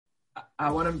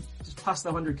I want to just pass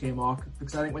the 100K mark,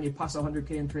 because I think when you pass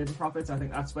 100K in trading profits, I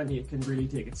think that's when you can really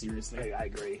take it seriously. I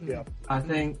agree. Yeah. I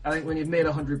think when you've made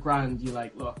 100 grand, you're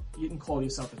like, look, you can call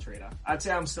yourself a trader. I'd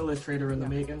say I'm still a trader in the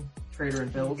making, trader in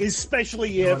build.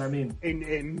 Especially you know if, what I mean?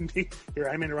 And here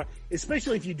I'm interrupting.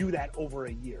 Especially if you do that over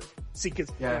a year. See, because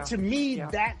to me,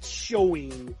 that's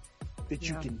showing that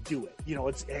you can do it. You know,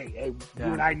 it's you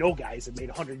and I know guys that made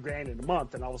 100 grand in a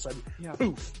month, and all of a sudden,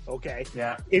 poof. Okay.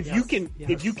 Yeah. If you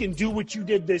can do what you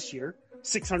did this year,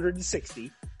 660,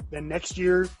 then next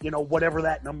year, you know, whatever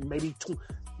that number, maybe.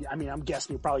 I'm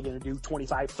guessing you're probably going to do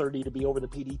 25, 30 to be over the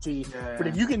PDT. But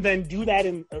if you can then do that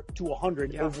to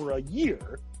 100 over a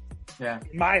year, in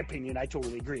my opinion, I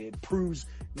totally agree. It proves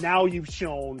now you've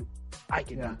shown I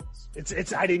can do this.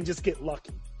 It's I didn't just get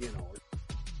lucky, you know.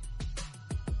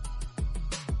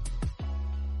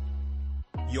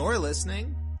 You're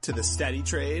listening to the Steady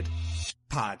Trade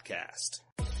Podcast,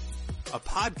 a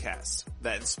podcast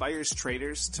that inspires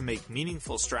traders to make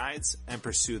meaningful strides and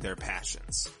pursue their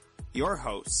passions. Your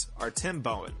hosts are Tim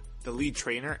Bowen, the lead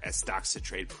trainer at Stocks to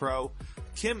Trade Pro,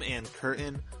 Kim Ann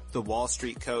Curtin, the Wall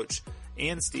Street coach,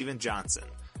 and Steven Johnson,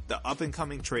 the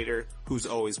up-and-coming trader who's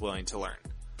always willing to learn.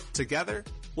 Together,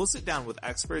 we'll sit down with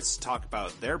experts to talk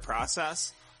about their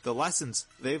process, the lessons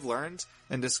they've learned,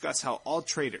 and discuss how all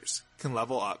traders can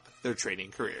level up their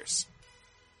trading careers.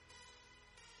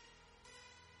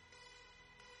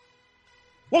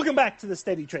 Welcome back to the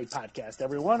Steady Trade Podcast,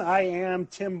 everyone. I am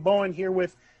Tim Bowen here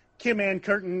with Kim Ann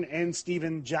Curtin and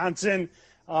Steven Johnson.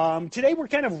 Today we're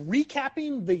kind of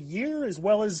recapping the year, as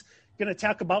well as going to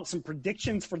talk about some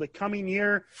predictions for the coming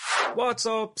year. What's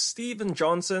up? Steven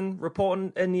Johnson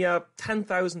reporting a near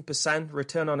 10,000%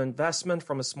 return on investment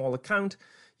from a small account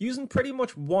using pretty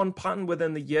much one pattern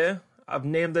within the year. I've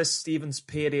named this Steven's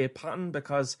payday pattern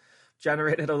because I've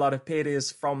generated a lot of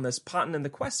paydays from this pattern. And the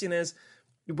question is,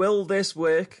 will this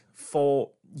work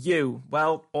for you?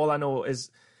 Well, all I know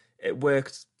is it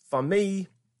worked for me.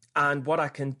 And what I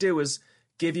can do is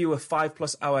give you a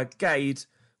 5+ hour guide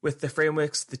with the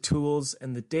frameworks, the tools,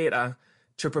 and the data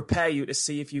to prepare you to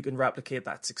see if you can replicate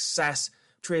that success.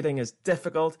 Trading is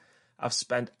difficult. I've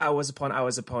spent hours upon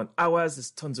hours upon hours.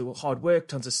 There's tons of hard work,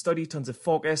 tons of study, tons of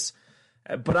focus.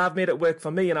 But I've made it work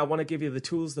for me, and I want to give you the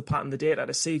tools, the pattern, the data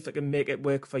to see if it can make it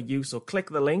work for you. So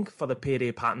click the link for the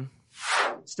payday pattern.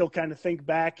 Still kind of think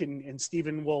back, and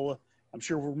Steven will, I'm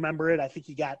sure, remember it. I think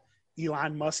he got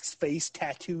Elon Musk's face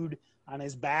tattooed on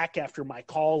his back after my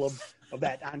call of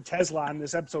that on Tesla on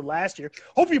this episode last year.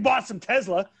 Hope you bought some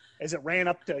Tesla as it ran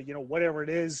up to, you know, whatever it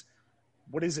is.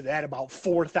 What is it at? About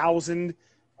 4,000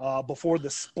 before the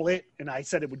split. And I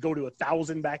said it would go to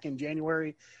 1,000 back in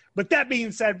January. But that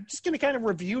being said, just going to kind of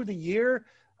review the year.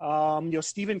 You know,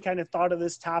 Steven kind of thought of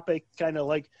this topic kind of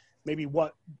like maybe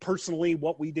what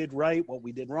we did right, what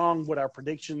we did wrong, what our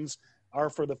predictions are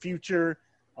for the future.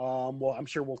 Well, I'm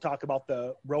sure we'll talk about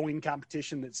the rowing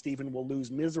competition that Steven will lose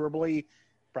miserably.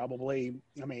 Probably,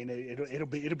 I mean,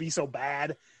 it'll be so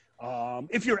bad.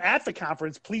 If you're at the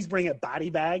conference, please bring a body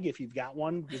bag if you've got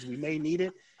one, because we may need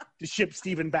it to ship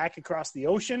Steven back across the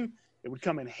ocean. It would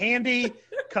come in handy.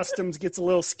 Customs gets a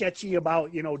little sketchy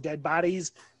about, you know, dead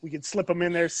bodies. We could slip them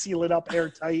in there, seal it up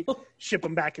airtight, ship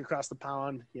them back across the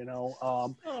pond, you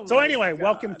know. So anyway, God.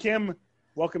 Welcome, Kim.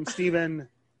 Welcome, Steven.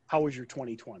 How was your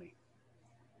 2020?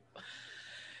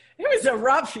 It was a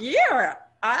rough year.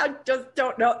 I just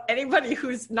don't know anybody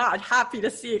who's not happy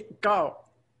to see it go.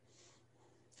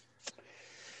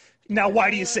 Now, why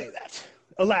do you say that?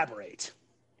 Elaborate.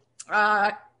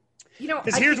 You know,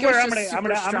 because here's where I'm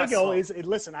gonna go. Is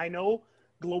listen, I know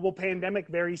global pandemic,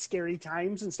 very scary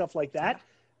times and stuff like that,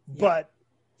 but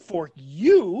for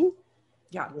you,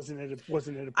 wasn't it a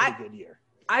pretty good year?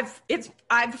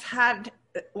 I've had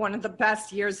one of the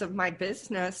best years of my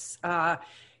business,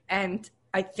 and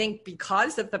I think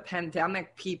because of the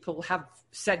pandemic, people have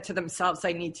said to themselves,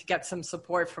 I need to get some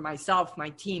support for myself, my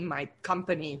team, my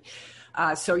company.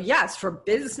 So yes, for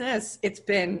business, it's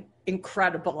been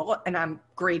incredible, and I'm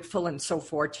grateful and so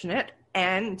fortunate.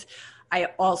 And I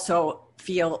also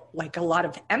feel like a lot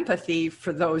of empathy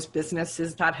for those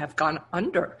businesses that have gone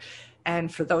under,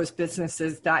 and for those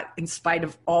businesses that, in spite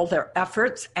of all their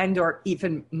efforts and or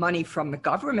even money from the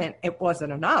government, it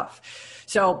wasn't enough.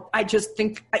 So I just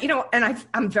think, you know, and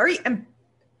I'm very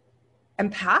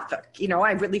empathic. You know,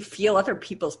 I really feel other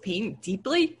people's pain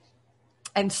deeply.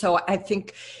 And so I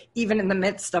think even in the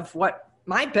midst of what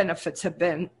my benefits have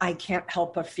been, I can't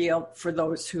help but feel for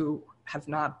those who have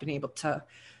not been able to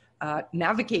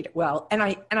navigate it well. And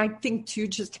I think too,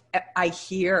 just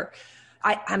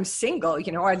I'm single,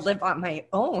 you know, I live on my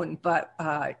own, but,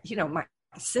 you know,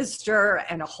 sister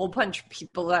and a whole bunch of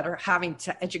people that are having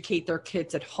to educate their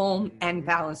kids at home and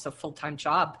balance a full-time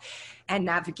job and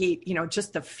navigate,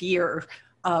 just the fear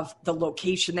of the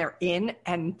location they're in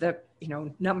and the,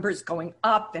 numbers going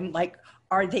up and like,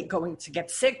 are they going to get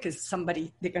sick? They're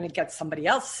going to get somebody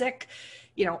else sick?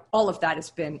 All of that has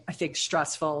been, I think,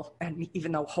 stressful. And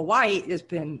even though Hawaii has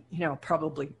been,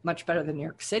 probably much better than New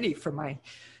York City for my,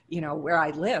 where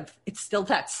I live, it's still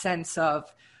that sense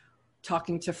of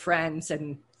talking to friends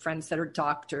and friends that are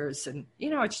doctors. And,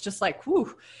 it's just like,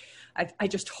 whew, I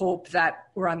just hope that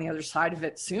we're on the other side of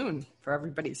it soon for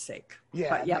everybody's sake. Yeah.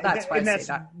 But yeah, that's why I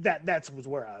say that. That's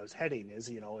where I was heading is,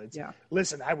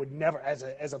 listen, I would never, as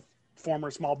a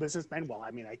former small businessman, well,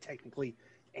 I mean, I technically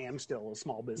am still a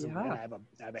small businessman. Yeah.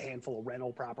 I have a handful of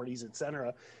rental properties, et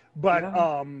cetera. But,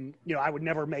 I would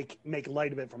never make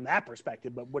light of it from that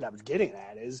perspective. But what I was getting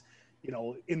at is,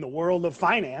 in the world of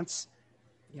finance,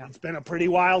 it's been a pretty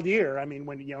wild year. I mean,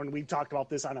 when we've talked about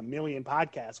this on a million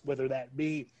podcasts, whether that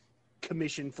be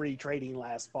commission-free trading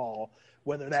last fall,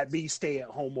 whether that be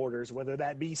stay-at-home orders, whether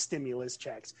that be stimulus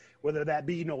checks, whether that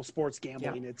be no sports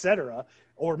gambling, et cetera,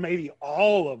 or maybe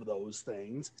all of those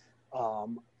things.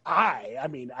 I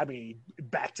mean,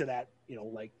 back to that,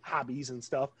 like hobbies and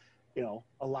stuff,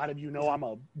 a lot of I'm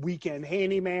a weekend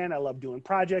handyman. I love doing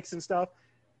projects and stuff.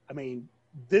 I mean,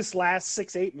 this last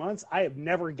 6-8 months, I have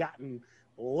never gotten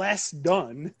less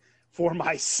done for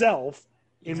myself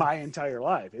in my entire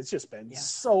life. It's just been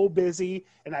so busy.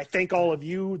 And I thank all of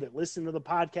you that listen to the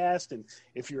podcast. And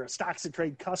if you're a Stocks and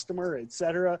Trade customer, et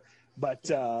cetera. But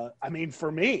I mean,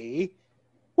 for me,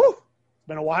 it's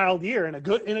been a wild year in a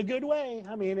good way.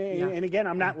 I mean, and again,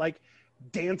 I'm not like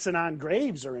dancing on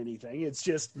graves or anything. It's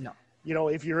just,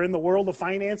 if you're in the world of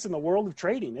finance and the world of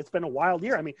trading, it's been a wild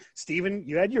year. I mean, Stephen,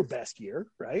 you had your best year,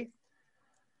 right?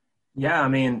 Yeah. I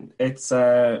mean, it's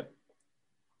on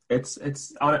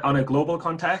a global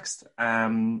context.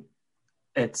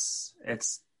 It's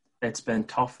been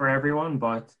tough for everyone,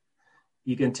 but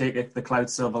you can take the cloud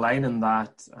silver lining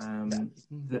that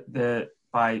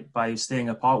by staying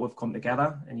apart, we've come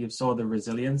together, and you saw the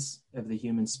resilience of the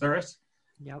human spirit.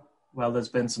 Yep. Well, there's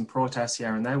been some protests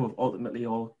here and there. We've ultimately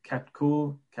all kept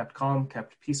cool, kept calm,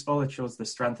 kept peaceful. It shows the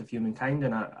strength of humankind,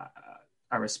 and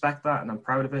I respect that, and I'm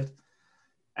proud of it.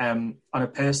 On a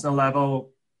personal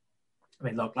level, I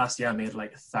mean, look, last year I made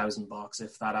like $1,000,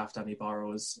 if that, after any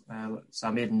borrows. So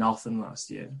I made nothing last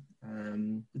year.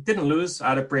 Didn't lose. I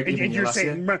had a break even year last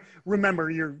year. Remember,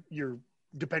 you're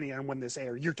depending on when this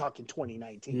airs, you're talking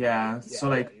 2019. Yeah. So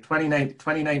like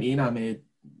 2019, I made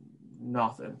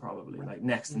nothing, probably like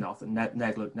next to nothing,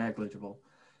 negligible.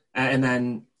 And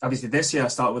then obviously this year I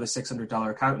started with a $600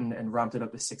 account and ramped it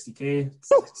up to $60K.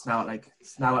 It's now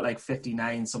at like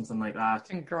 59, something like that.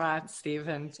 Congrats,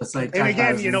 Stephen. So it's like, and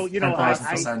again,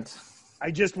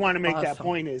 I just want to make awesome. that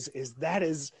point is that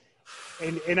is,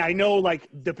 and I know, like,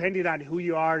 depending on who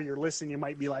you are, you're listening, you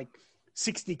might be like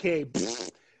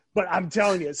 60K, but I'm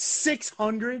telling you,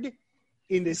 600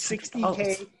 into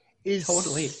 60K is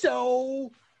totally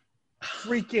so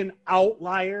freaking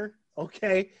outlier.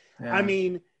 Okay. Yeah. I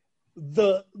mean,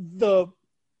 the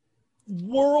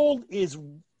world is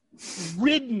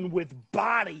ridden with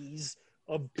bodies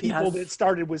of people that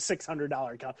started with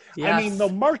 $600 accounts. Yes. I mean, the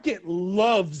market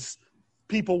loves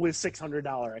people with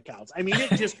 $600 accounts. I mean,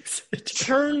 it just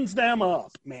churns them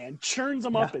up, man. Churns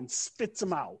them up and spits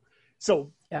them out.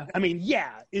 So, I mean,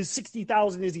 is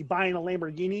 60,000, is he buying a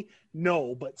Lamborghini?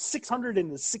 No, but 600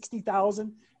 into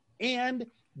 60,000 and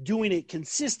doing it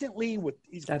consistently with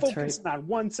focusing on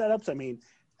one setups. I mean,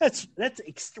 that's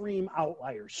extreme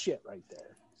outlier shit right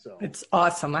there. So it's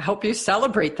awesome. I hope you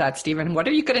celebrate that, Stephen. What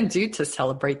are you going to do to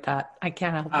celebrate that? I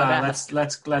can't help but ask.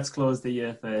 Let's close the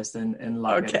year first and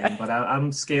log it in. But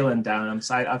I'm scaling down.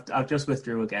 I've just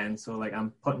withdrew again. So like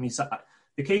I'm putting myself.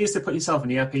 The key is to put yourself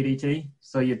near PDT,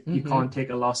 so you can't take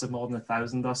a loss of more than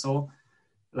 1,000 or so.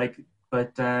 Like,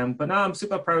 but no, I'm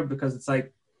super proud because it's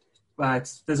like.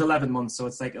 There's 11 months, so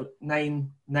it's like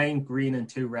nine green and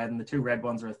 2 red, and the 2 red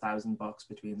ones are $1,000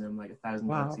 between them, like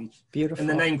 $1,000 each. Beautiful. And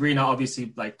the 9 green are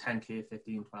obviously like 10K,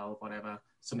 15, 12, whatever.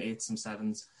 Some 8s, some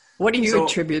 7s. What do you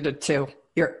attribute it to?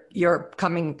 You're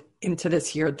coming into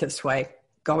this year this way,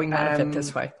 going out of it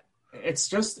this way. It's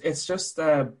just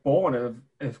born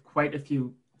of quite a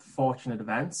few fortunate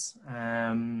events.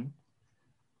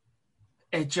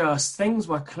 Things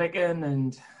were clicking,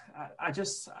 and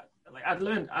I'd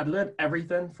learned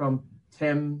everything from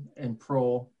Tim and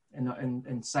Pro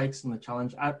and Sykes and the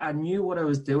challenge. I knew what I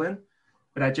was doing,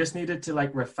 but I just needed to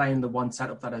like refine the one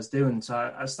setup that I was doing. So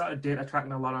I started data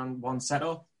tracking a lot on one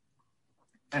setup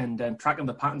and then tracking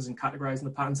the patterns and categorizing the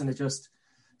patterns. And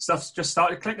stuff just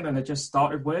started clicking and it just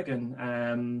started working.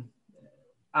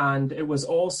 And it was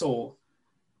also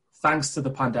thanks to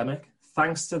the pandemic,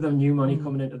 thanks to the new money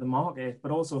coming into the market, but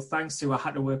also thanks to I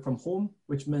had to work from home,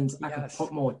 which means I could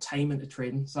put more time into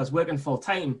trading. So I was working full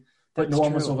time, but no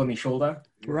one was over my shoulder.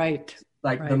 Right.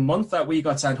 Like the month that we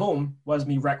got sent home was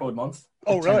my record month.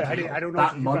 Oh, really? I don't know.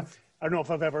 That month. I don't know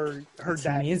if I've ever heard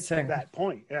that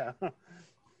point. Yeah.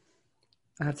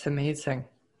 That's amazing.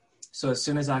 So as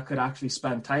soon as I could actually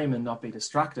spend time and not be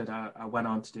distracted, I went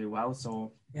on to do well.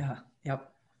 So yeah. Yep.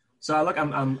 So look,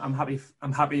 I'm happy.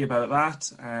 I'm happy about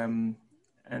that.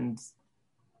 And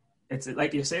it's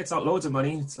like you say, it's not loads of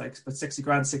money. It's like but 60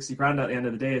 grand at the end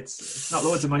of the day. It's not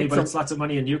loads of money, but it's lots of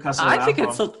money in Newcastle. I think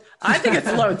it's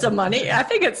loads of money. I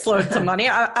think it's loads of money.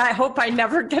 I hope I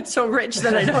never get so rich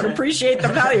that I don't appreciate the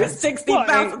value of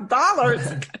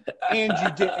 $60,000.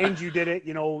 And you did it,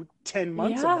 10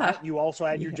 months of that. You also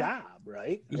had your job,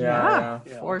 right? Yeah,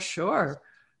 for sure.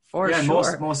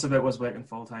 Most of it was working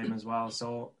full time as well.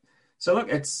 So look,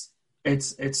 it's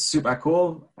super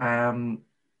cool.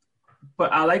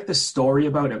 But I like the story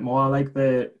about it more. I like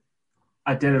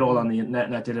I did it all on the internet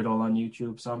and I did it all on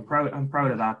YouTube. So I'm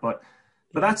proud of that. But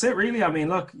that's it really. I mean,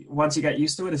 look, once you get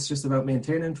used to it, it's just about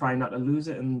maintaining, trying not to lose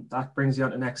it. And that brings you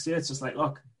on to next year. It's just like,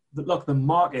 look, the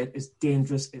market is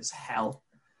dangerous as hell.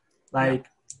 And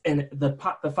the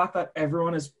fact that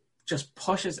everyone is just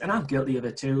pushes, and I'm guilty of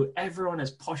it too. Everyone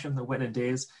is pushing the winning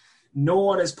days. No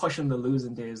one is pushing the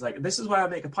losing days. Like, this is why I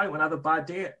make a point when I have a bad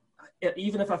day.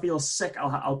 Even if I feel sick,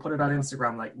 I'll put it on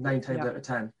Instagram like 9 times out of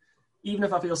 10. Even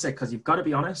if I feel sick, because you've got to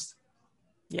be honest.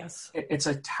 Yes. It's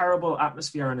a terrible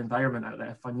atmosphere and environment out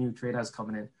there for new traders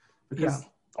coming in. Because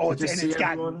it's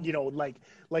gotten, like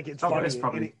it's funny. It's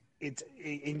probably,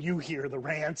 and you hear the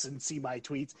rants and see my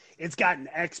tweets. It's gotten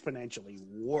exponentially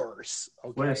worse.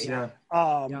 Okay. Worse, yeah.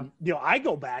 I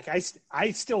go back.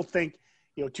 I still think,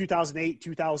 2008,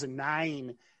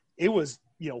 2009, it was,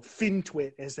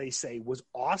 FinTwit, as they say, was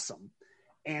awesome.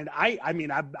 And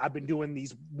I've been doing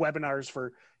these webinars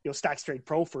for, Stocks Trade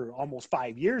Pro for almost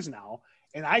 5 years now.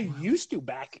 And I used to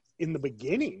back in the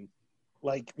beginning,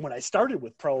 like when I started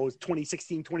with pros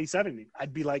 2016, 2017,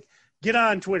 I'd be like, get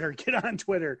on Twitter.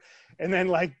 And then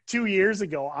like 2 years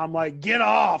ago, I'm like, get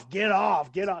off.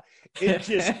 It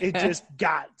just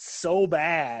got so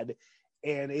bad.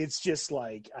 And it's just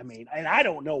like, and I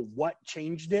don't know what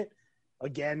changed it.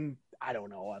 Again, I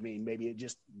don't know. Maybe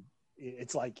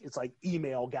it's like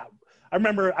email got, I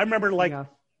remember like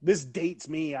this dates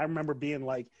me. I remember being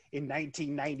like in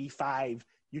 1995,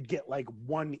 you'd get like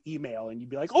one email and you'd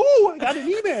be like, oh, I got an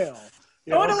email.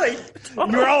 Totally.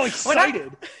 You're all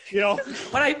excited.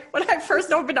 When I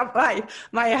first opened up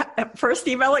my first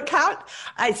email account,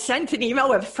 I sent an email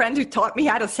with a friend who taught me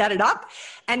how to set it up.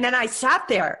 And then I sat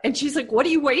there and she's like, what are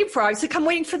you waiting for? I was like, I'm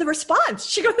waiting for the response.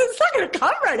 She goes, it's not going to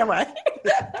come right away.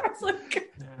 I was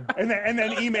like, and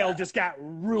then email just got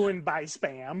ruined by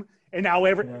spam. And now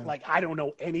I don't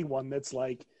know anyone that's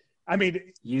like,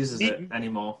 uses it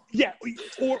anymore. Yeah.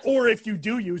 Or if you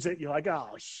do use it, you're like,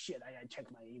 oh shit, I gotta check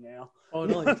my email. Oh,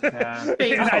 no.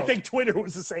 And I think Twitter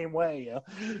was the same way. Yeah.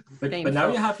 But now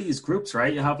you have these groups,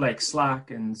 right? You have like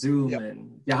Slack and Zoom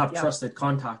and you have trusted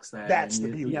contacts there. That's the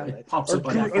beauty. It pops up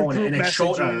on your phone and it's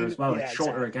shorter as well. It's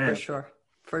shorter again.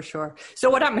 For sure. So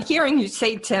what I'm hearing you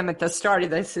say, Tim, at the start of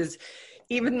this is,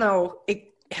 even though it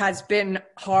has been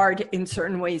hard in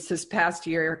certain ways this past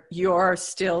year, you're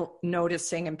still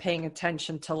noticing and paying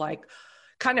attention to like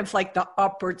kind of like the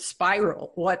upward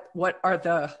spiral. What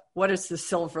is the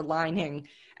silver lining?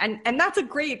 And that's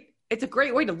it's a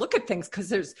great way to look at things, because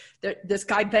there's this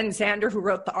guy, Ben Zander, who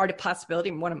wrote The Art of Possibility,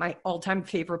 one of my all-time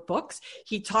favorite books.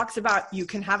 He talks about you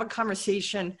can have a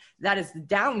conversation that is the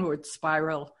downward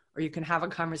spiral, or you can have a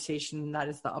conversation that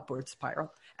is the upward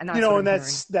spiral. And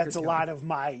that's that's a lot of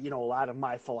my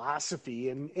philosophy.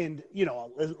 And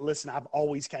listen, I've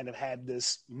always kind of had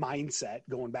this mindset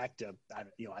going back to,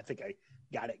 I think I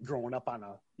got it growing up on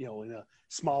in a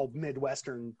small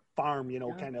Midwestern farm,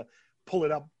 kind of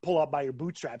pull up by your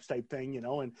bootstraps type thing,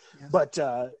 but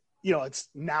it's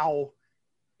now,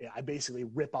 I basically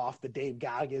rip off the Dave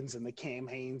Goggins and the Cam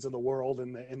Hanes of the world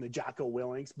and the Jocko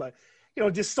Willings, but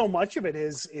just so much of it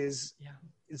is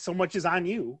so much is on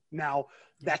you. Now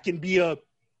that can be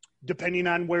depending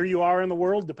on where you are in the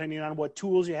world, depending on what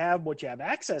tools you have, what you have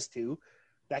access to,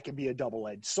 that can be a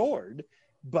double-edged sword.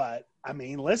 But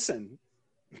listen,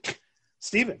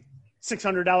 Steven,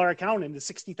 $600 account into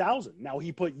 60,000. Now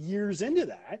he put years into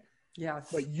that. Yes.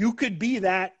 But you could be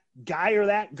that guy or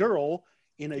that girl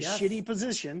in a shitty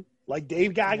position like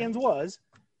Dave Goggins was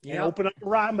and open up a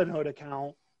Robinhood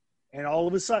account, and all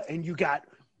of a sudden, and you got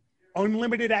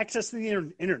unlimited access to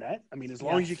the internet. I mean, as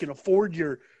long as you can afford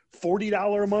your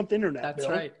 $40 a month internet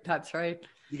bill. That's right.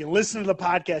 You can listen to the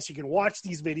podcast. You can watch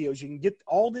these videos. You can get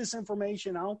all this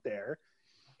information out there.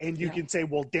 And you can say,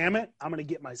 well, damn it, I'm going to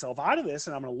get myself out of this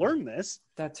and I'm going to learn this.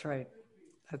 That's right.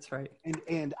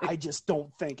 And I just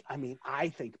don't think, I mean, I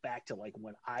think back to like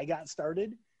when I got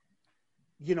started,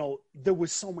 you know, there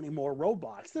was so many more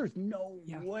roadblocks. There's no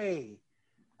way.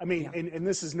 I mean, and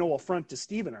this is no affront to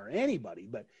Steven or anybody,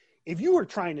 but if you were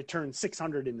trying to turn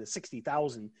 600 into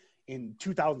 60,000 in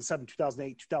 2007,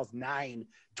 2008, 2009,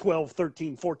 12,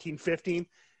 13, 14, 15,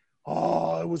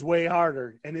 it was way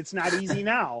harder. And it's not easy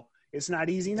now. It's not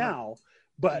easy now,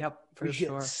 but we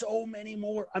get so many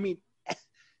more. I mean,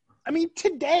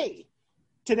 today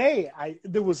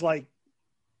there was like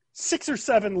 6 or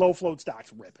 7 low float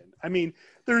stocks ripping. I mean,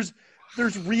 there's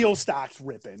real stocks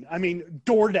ripping. I mean,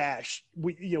 DoorDash,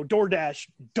 DoorDash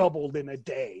doubled in a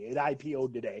day. It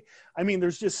IPO'd today. I mean,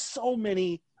 there's just so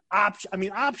many options. I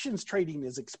mean, options trading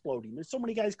is exploding. There's so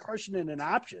many guys crushing it in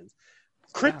options.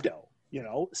 Crypto,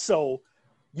 so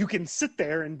you can sit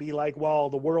there and be like, well,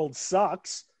 the world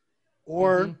sucks,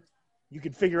 or you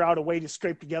could figure out a way to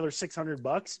scrape together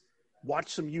 $600,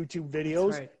 watch some YouTube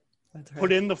videos, That's right.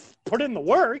 Put in the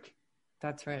work.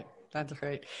 That's right.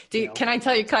 Can I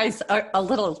tell you guys a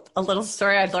little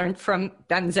story I learned from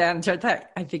Ben Zander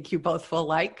that I think you both will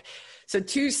like? So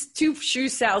two shoe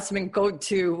salesmen go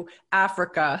to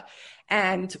Africa,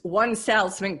 and one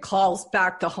salesman calls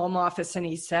back the home office and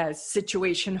he says,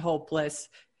 situation hopeless.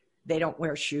 They don't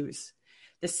wear shoes.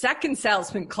 The second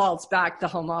salesman calls back the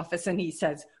home office and he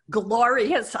says,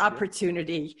 glorious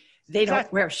opportunity. They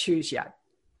don't wear shoes yet.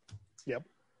 Yep.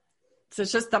 So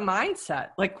it's just the mindset.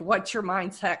 Like, what's your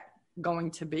mindset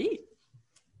going to be?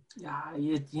 Yeah,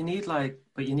 you need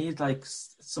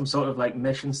some sort of like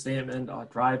mission statement or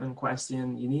driving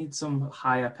question. You need some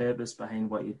higher purpose behind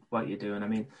what you're doing. I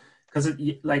mean, because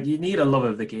you need a love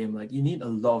of the game. Like, you need to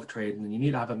love trading, and you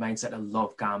need to have a mindset to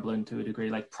love gambling to a degree,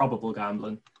 like probable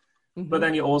gambling. Mm-hmm. But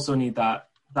then you also need that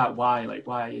why. Like,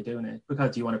 why are you doing it?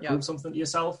 Because do you want to prove something to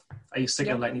yourself? Are you sick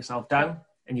of letting yourself down?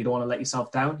 And you don't want to let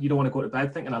yourself down. You don't want to go to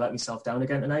bed thinking, I let myself down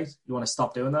again tonight. You want to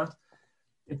stop doing that.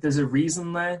 If there's a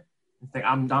reason there, you think,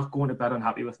 I'm not going to bed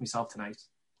unhappy with myself tonight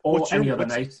or any other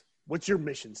night. What's your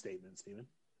mission statement, Steven?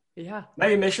 Yeah.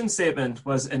 My mission statement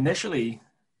was initially,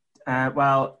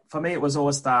 for me, it was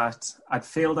always that I'd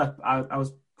failed at, I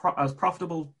was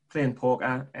profitable playing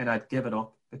poker, and I'd give it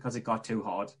up because it got too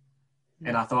hard.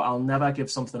 And I thought, I'll never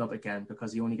give something up again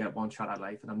because you only get one shot at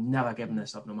life, and I'm never giving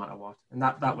this up no matter what. And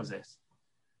that was it.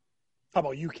 How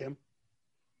about you, Kim?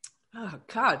 Oh,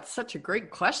 God, such a great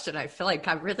question. I feel like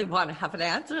I really want to have an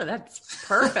answer. That's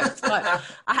perfect. But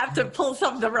I have to pull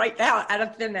something right now out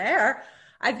of thin air.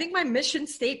 I think my mission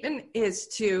statement is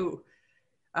to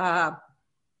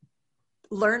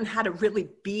learn how to really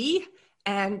be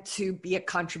and to be a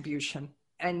contribution.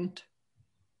 And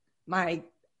my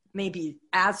maybe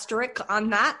asterisk on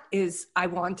that is I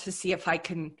want to see if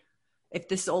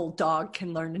this old dog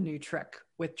can learn a new trick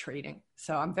with trading.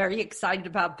 So I'm very excited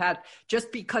about that,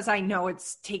 just because I know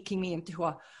it's taking me into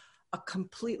a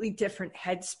completely different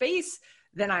headspace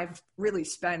than I've really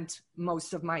spent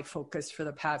most of my focus for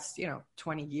the past,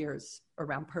 20 years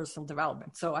around personal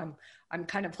development. So I'm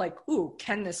kind of like, ooh,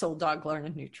 can this old dog learn a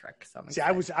new trick? So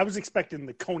I was expecting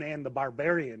the Conan the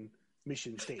Barbarian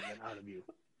mission statement out of you.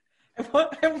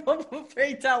 What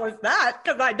fairy tale is that?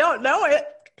 Because I don't know it.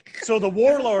 So the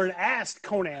warlord asked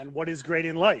Conan, what is great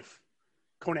in life?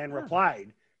 Conan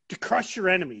replied, to crush your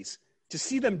enemies, to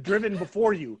see them driven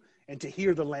before you, and to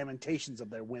hear the lamentations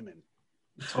of their women.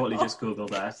 Totally just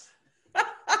Googled that.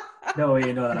 No way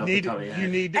you know that off the top of your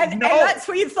head. And that's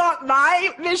what you thought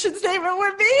my mission statement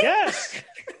would be? Yes.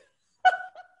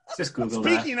 Just Google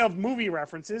Speaking of movie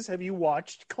references, have you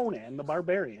watched Conan the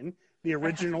Barbarian, the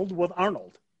original with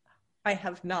Arnold? I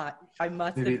have not. I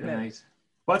must admit.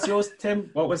 What's yours,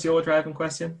 Tim? What was your driving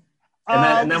question?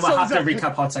 And then we'll have to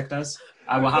recap hot sectors.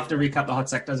 I will have to recap the hot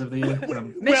sectors of the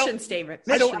year. Mission statement.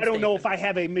 I don't know if I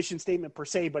have a mission statement per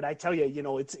se, but I tell you,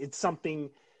 it's something,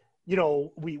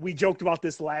 we joked about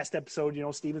this last episode,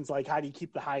 Steven's like, how do you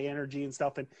keep the high energy and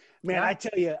stuff? And man, I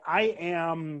tell you, I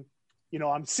am,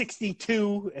 I'm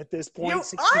 62 at this point.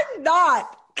 I'm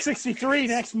not. 63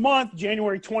 next month,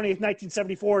 January 20th,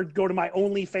 1974. Go to my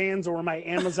OnlyFans or my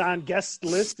Amazon guest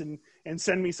list and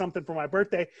send me something for my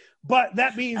birthday. But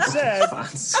that being said,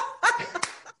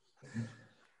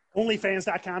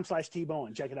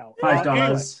 OnlyFans.com/T-Bone. Check it out.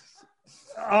 $5.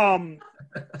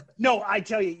 No, I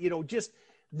tell you, just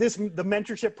the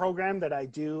mentorship program that I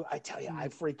do, I tell you, I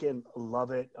freaking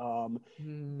love it. You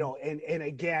know, and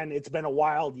again, it's been a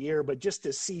wild year, but just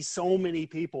to see so many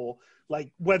people,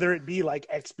 like whether it be like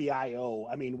XBIO,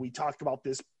 I mean, we talked about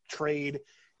this trade,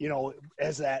 you know,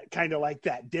 as that kind of like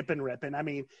that dip and rip. And I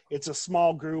mean, it's a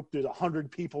small group. There's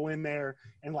 100 people in there,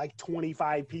 and like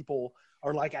 25 people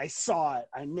are like, I saw it,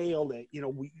 I nailed it. You know,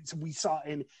 we saw,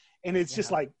 and it's just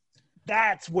like,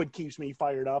 that's what keeps me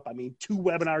fired up. I mean, 2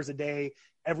 webinars a day,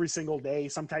 every single day,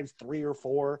 sometimes 3 or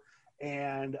 4,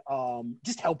 and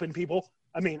just helping people.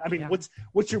 I mean,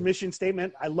 what's your mission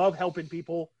statement? I love helping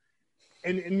people,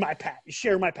 and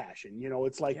share my passion. You know,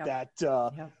 it's like that.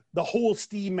 The Whole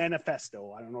Steam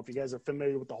Manifesto. I don't know if you guys are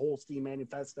familiar with the Whole Steam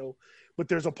Manifesto, but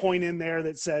there's a point in there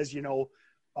that says,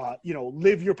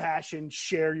 live your passion,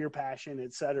 share your passion,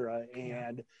 etc.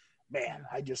 And man,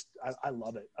 I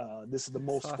love it. This is the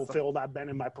most fulfilled I've been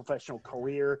in my professional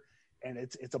career, and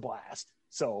it's a blast.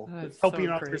 So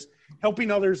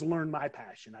helping others learn my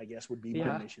passion, I guess, would be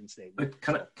my mission statement.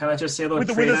 Can I just say, with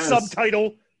a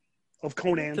subtitle of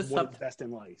Conan's What's Best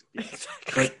in Life.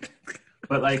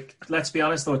 But like, let's be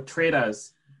honest though,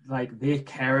 traders, like, they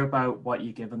care about what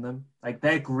you're giving them. Like,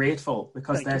 they're grateful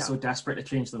because they're so desperate to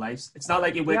change their lives. It's not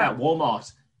like you work at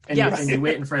Walmart and you're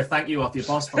waiting for a thank you off your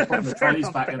boss for putting the trolleys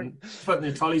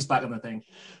back in the thing.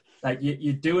 Like,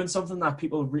 you're doing something that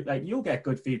people like. You'll get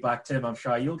good feedback, Tim. I'm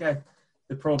sure you'll get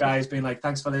the pro guys being like,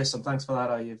 thanks for this and thanks for that,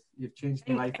 or you've changed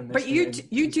my life in this. But you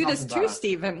do this too,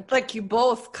 Stephen. Like, you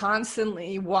both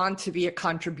constantly want to be a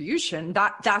contribution.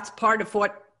 That's part of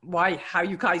how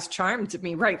you guys charmed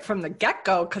me right from the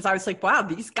get-go, because I was like, wow,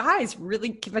 these guys really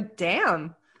give a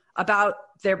damn about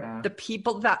the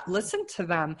people that listen to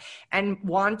them and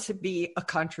want to be a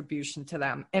contribution to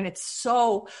them. And it's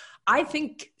I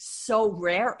think so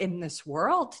rare in this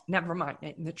world, never mind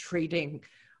in the trading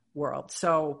world.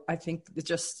 So I think it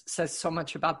just says so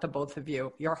much about the both of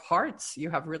you. Your hearts, you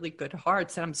have really good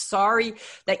hearts. And I'm sorry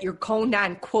that your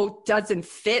Conan quote doesn't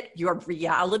fit your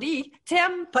reality,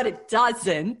 Tim, but it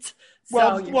doesn't.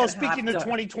 Well, speaking of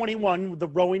 2021, the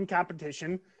rowing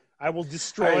competition, I will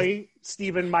destroy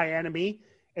Stephen, my enemy,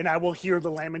 and I will hear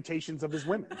the lamentations of his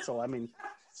women. So, I mean,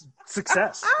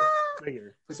 success.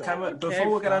 Before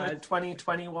we get on to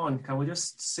 2021, can we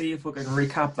just see if we can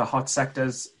recap the hot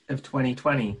sectors of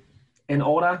 2020 in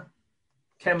order?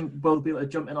 Kim will be able to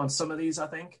jump in on some of these, I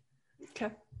think. Okay.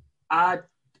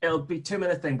 It'll be a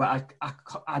 2-minute thing, but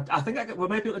I think we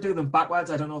might be able to do them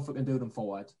backwards. I don't know if we can do them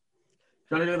forward. Do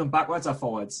you want to do them backwards or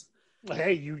forwards?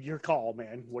 Hey, your call,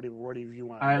 man. What do you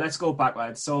want? All right, let's go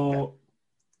backwards. So,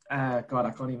 God, I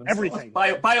can't even. Everything.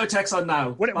 Biotech's on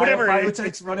now. Whatever.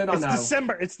 Biotech's running on now.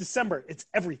 It's December. It's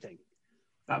everything.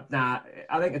 Nah,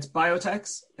 I think it's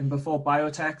biotechs. And before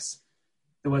biotechs,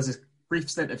 there was a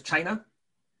brief stint of China.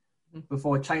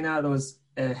 Before China, there was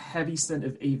a heavy stint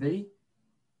of EV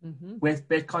with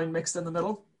Bitcoin mixed in the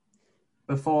middle.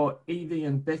 Before EV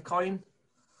and Bitcoin,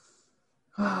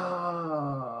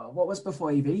 what was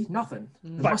before EV? Nothing.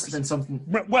 There must have been something.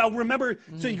 Well, remember,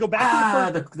 so you go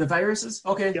back to the viruses?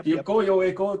 Okay, go your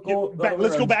way. Go.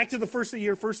 Let's go back to the first of the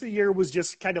year. First of the year was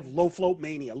just kind of low float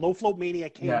mania. Low float mania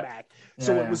came back.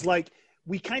 So it was like,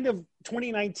 we kind of,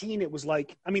 2019, it was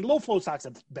like, I mean, low float stocks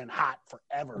have been hot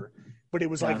forever, but it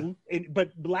was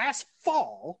but last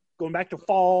fall, going back to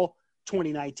fall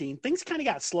 2019, things kind of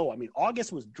got slow. I mean,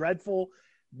 August was dreadful.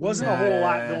 Wasn't a whole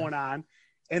lot going on.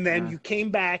 And then you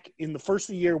came back in the first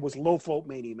of the year was low float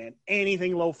mania, man.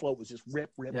 Anything low float was just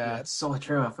rip. Yeah, it's so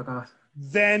true. I forgot.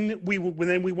 Then we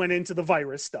went into the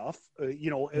virus stuff,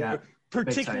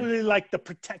 particularly like the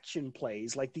protection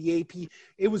plays, like the AP.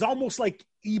 It was almost like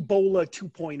Ebola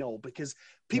 2.0 because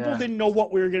people didn't know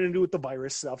what we were going to do with the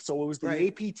virus stuff. So it was the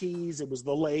APTs, it was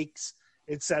the lakes,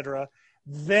 etc.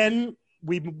 Then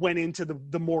we went into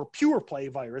the more pure play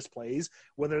virus plays,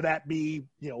 whether that be,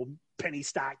 penny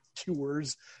stock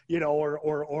cures,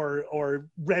 or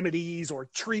remedies or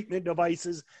treatment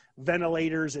devices,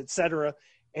 ventilators, etc.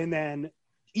 And then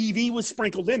EV was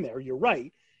sprinkled in there. You're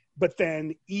right. But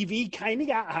then EV kind of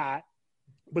got hot,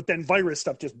 but then virus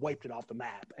stuff just wiped it off the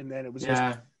map. And then it was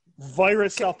just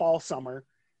virus stuff all summer.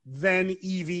 Then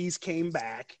EVs came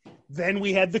back. Then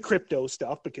we had the crypto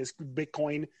stuff because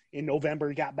Bitcoin in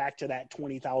November got back to that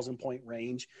 20,000 point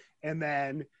range. And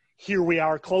then here we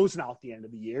are closing out the end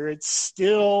of the year. It's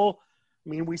still,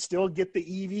 we still get the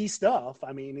EV stuff.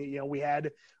 I mean, we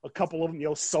had a couple of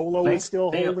them, Solo is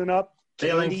still holding up.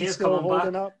 Candy's still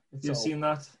holding up. Have you seen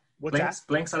that? What's that?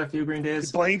 Blink's had a few green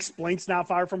days. Blink's not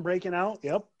far from breaking out.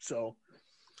 Yep. So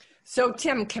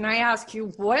Tim, can I ask you,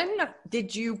 when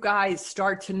did you guys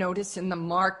start to notice in the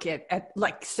market at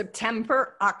like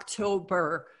September,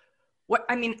 October? What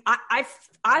I mean, I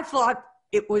thought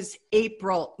it was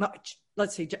April,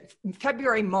 let's say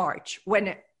February, March when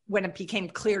it became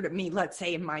clear to me, let's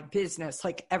say in my business,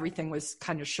 like everything was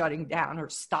kind of shutting down or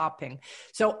stopping.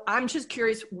 So I'm just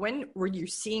curious, when were you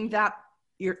seeing that?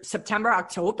 September,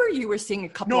 October? You were seeing a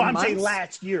couple of months? No, I'm saying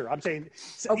last year. I'm saying,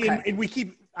 okay.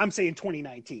 I'm saying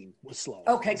 2019 was slow.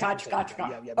 Okay, gotcha.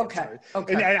 Yeah, okay.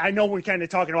 And I know we're kind of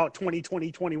talking about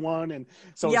 2020, 21, and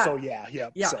so yeah.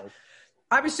 So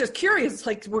I was just curious,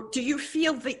 like, do you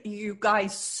feel that you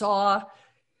guys saw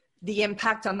the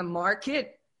impact on the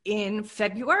market in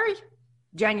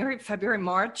January, February,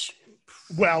 March?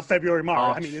 Well, February,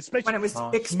 March. I mean, especially when it was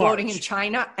exploding in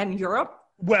China and Europe.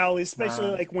 Well,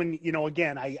 especially like when,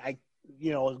 again, I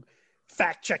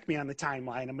fact check me on the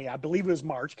timeline. I mean, I believe it was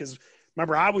March because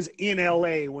remember I was in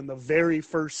LA when the very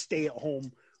first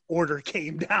stay-at-home order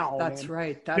came down. That's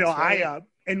right.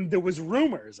 And there was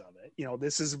rumors of it.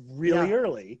 This is really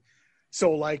early.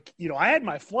 So like, I had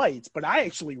my flights, but I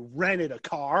actually rented a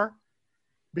car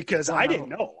because I didn't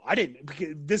know.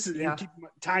 Because this is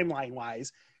timeline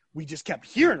wise, we just kept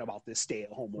hearing about this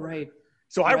stay-at-home order. Right.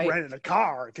 So I rented a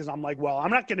car because I'm like, well, I'm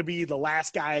not going to be the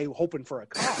last guy hoping for a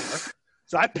car.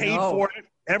 So I paid for it,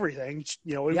 everything,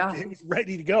 it was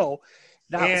ready to go.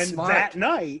 That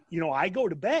night, I go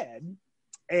to bed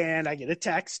and I get a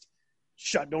text,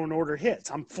 shutdown order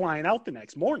hits. I'm flying out the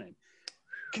next morning.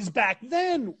 Because back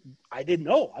then, I didn't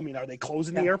know. I mean, are they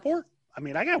closing the airport? I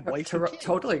mean, I got a wife and kids.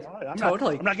 Totally. I'm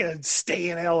not going to stay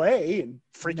in L.A. and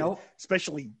freaking,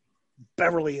 especially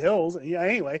Beverly Hills. Yeah,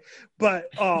 anyway.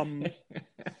 But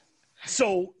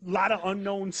so a lot of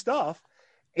unknown stuff.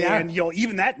 And,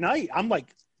 even that night, I'm like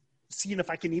seeing if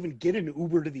I can even get an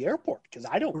Uber to the airport because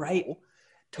I don't know.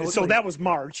 Totally. So that was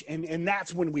March. And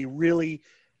that's when we really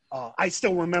I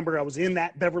still remember I was in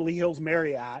that Beverly Hills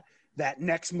Marriott that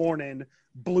next morning.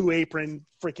 Blue Apron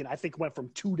freaking I think went from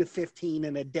 2 to 15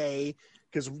 in a day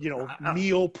because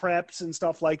meal preps and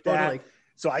stuff like that. Totally.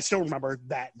 So I still remember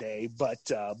that day, but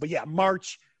yeah,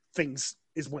 March things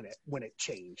is when it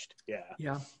changed.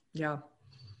 Yeah.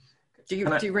 Do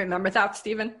you remember that,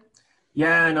 Stephen?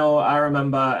 Yeah, no, I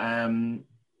remember.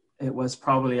 It was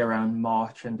probably around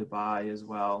March in Dubai as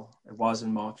well. It was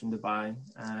in March in Dubai.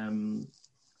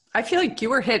 I feel like you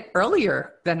were hit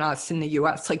earlier than us in the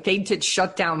U.S. Like they did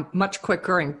shut down much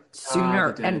quicker and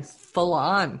sooner and full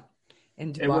on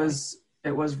in Dubai.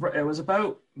 It was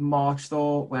about March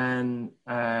though when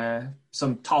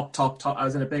some top. I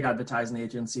was in a big advertising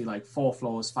agency, like 4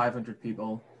 floors, 500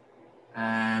 people,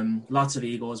 lots of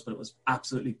egos, but it was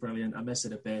absolutely brilliant. I miss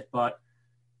it a bit, but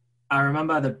I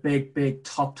remember the big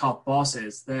top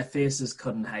bosses, their faces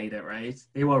couldn't hide it, right?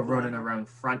 They were running around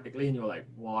frantically and you were like,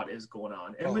 what is going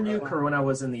on? And we knew Corona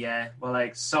was in the air. Well,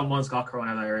 like, someone's got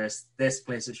coronavirus. This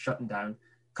place is shutting down.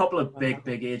 A couple of big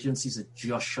agencies had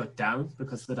just shut down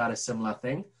because they'd had a similar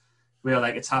thing. We were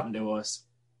like, it's happened to us.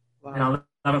 Wow. And I'll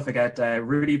never forget,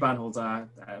 Rudy Banholzer,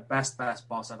 best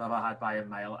boss I've ever had by a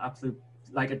mile. Absolute,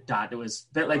 like a dad. It was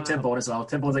a bit like Tim Bourne as well.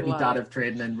 Tim Bourne's like me dad of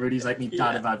trading and Rudy's like me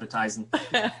dad of advertising.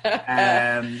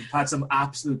 Had some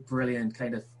absolute brilliant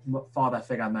kind of father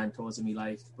figure mentors in my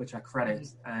life, which I credit.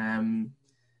 And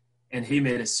he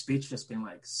made a speech just being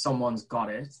like, someone's got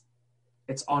it.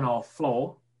 It's on our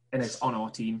floor and it's on our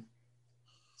team.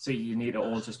 So you need to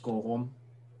all just go home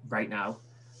right now.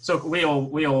 So we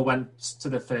all went to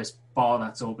the first bar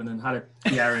that's open and had a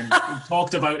beer and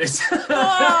talked about it.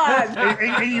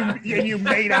 and you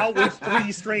made out with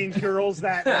 3 strange girls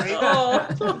that night.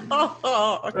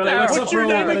 We're like, what's your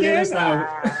name again?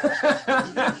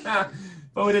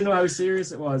 But we didn't know how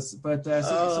serious it was. But so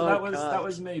that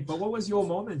was me. But what was your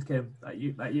moment, Kim, that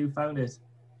you found it?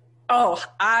 Oh,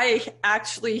 I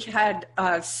actually had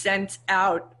sent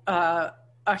out a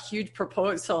huge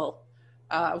proposal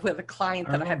with a client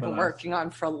that I had been working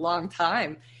on for a long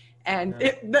time. And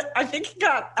I think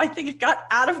it got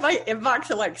out of my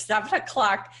inbox at like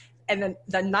 7:00. And then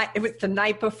it was the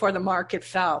night before the market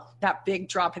fell, that big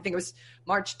drop. I think it was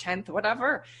March 10th or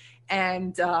whatever.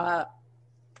 And I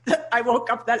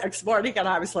woke up that next morning and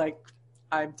I was like,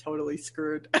 I'm totally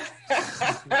screwed.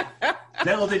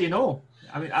 Little did you know.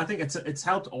 I mean, I think it's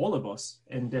helped all of us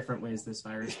in different ways, this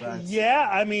virus. Yeah,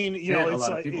 I mean,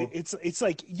 it's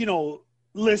like,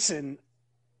 listen,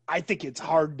 I think it's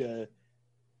hard to,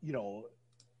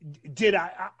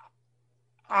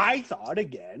 I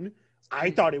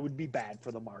thought it would be bad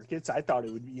for the markets. I thought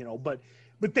it would,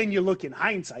 but then you look in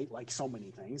hindsight, like so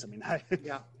many things. I mean,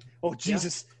 oh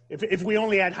Jesus, if we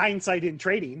only had hindsight in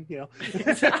trading,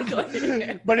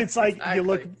 Exactly. But it's like, you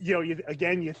look,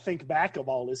 you think back of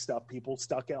all this stuff, people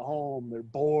stuck at home, they're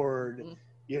bored,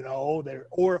 they're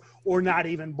or not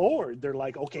even bored. They're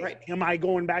like, okay, Right. am I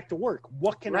going back to work?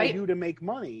 What can I Right. do to make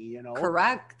money?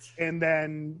 Correct. And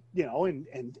then,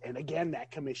 and again,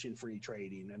 that commission-free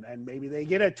trading, and then maybe they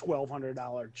get a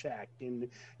 $1,200 check, and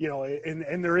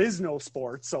and there is no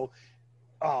sports. So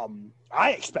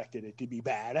I expected it to be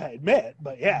bad, I admit,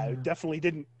 but yeah, it definitely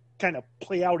didn't kind of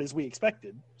play out as we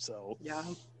expected. So Yeah.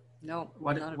 No.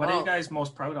 What not at are you all. guys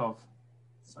most proud of?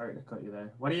 Sorry to cut you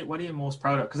there. What are you most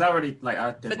proud of? Because I did For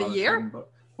the a lot of year? things,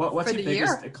 but what's For your the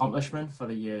biggest year? accomplishment for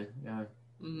the year? Yeah.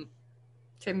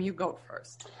 Tim, you go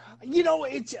first.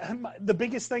 it's the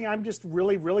biggest thing I'm just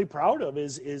really, really proud of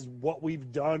is what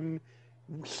we've done,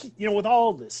 with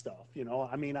all this stuff.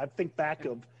 I mean, I think back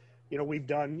of, we've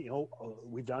done,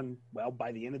 well,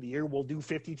 by the end of the year, we'll do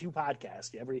 52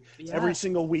 podcasts every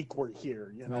single week we're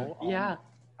here, Yeah.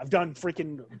 I've done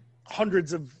freaking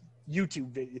hundreds of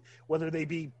YouTube videos, whether they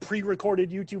be pre-recorded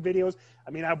YouTube videos.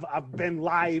 I mean, I've been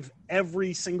live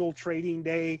every single trading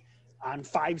day on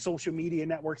 5 social media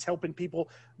networks, helping people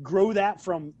grow that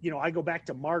from, I go back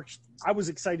to March. I was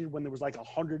excited when there was like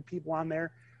 100 people on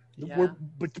there. Yeah. We're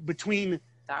between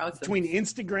Thousands.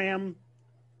 Instagram,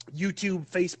 YouTube,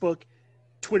 Facebook,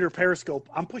 Twitter, Periscope,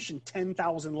 I'm pushing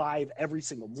 10,000 live every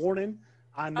single morning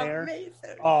on there.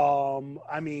 Amazing.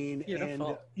 I mean,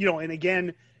 Beautiful. and and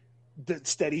again, the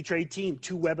Steady Trade team,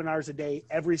 2 webinars a day,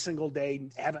 every single day.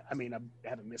 I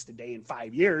haven't missed a day in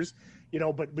 5 years,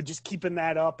 but just keeping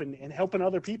that up and helping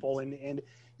other people. And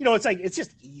it's like, it's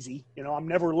just easy. I'm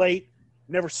never late,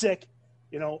 never sick,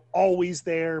 always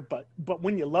there. But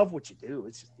when you love what you do,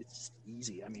 it's just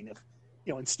easy. I mean, if,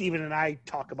 and Steven and I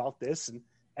talk about this, and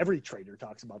every trader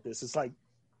talks about this. It's like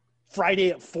Friday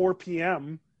at 4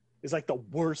 p.m. is like the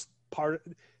worst part,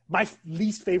 my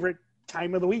least favorite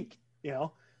time of the week.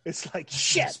 It's like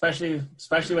shit. Especially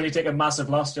when you take a massive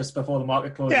loss just before the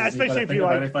market closes. Yeah, especially if you're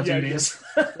like, for 2 days.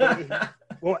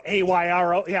 Well,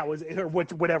 AYRO, yeah, or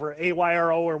whatever,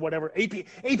 AYRO or whatever,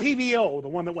 APVO, the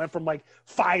one that went from like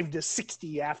 5 to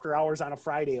 60 after hours on a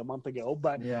Friday a month ago.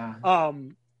 But Yeah.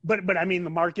 But I mean, the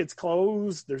market's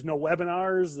closed. There's no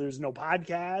webinars. There's no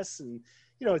podcasts, and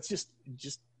it's just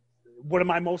what am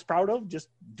I most proud of? Just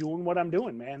doing what I'm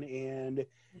doing, man. And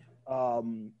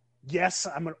yes,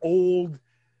 I'm an old,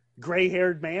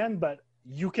 gray-haired man, but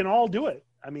you can all do it.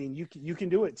 I mean, you can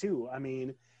do it too. I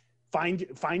mean, find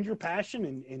your passion,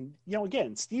 and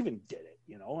again, Steven did it.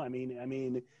 I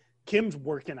mean, Kim's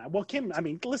working on. Well, Kim. I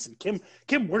mean, listen,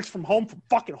 Kim works from home from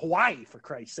fucking Hawaii, for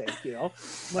Christ's sake.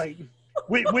 Like.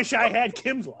 Wish I had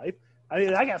Kim's life. I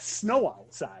mean, I got snow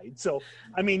outside, so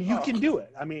I mean, you can do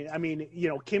it. I mean,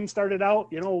 Kim started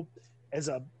out, as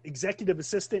a executive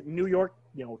assistant in New York,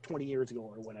 20 years ago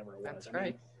or whatever it was. That's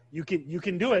right. You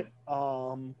can do it.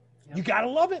 You gotta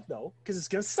love it though, because it's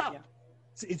gonna suck. Yeah.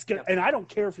 It's gonna, and I don't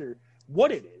care if you're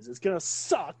what it is. It's gonna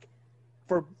suck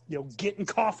for getting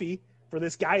coffee for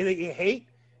this guy that you hate.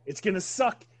 It's gonna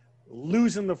suck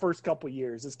losing the first couple of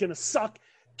years. It's gonna suck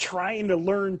trying to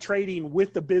learn trading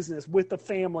with the business, with the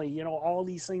family, all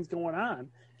these things going on.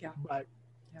 Yeah. But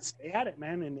stay at it,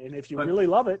 man. And if you really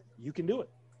love it, you can do it.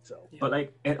 So, But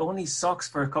like, it only sucks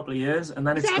for a couple of years, and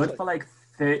then it's Exactly. good for like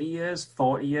 30 years,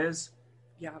 40 years.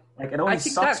 Yeah. Like, it only I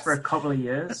think sucks that's- for a couple of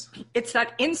years. It's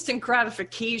that instant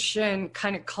gratification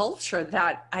kind of culture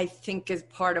that I think is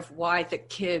part of why the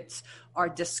kids are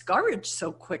discouraged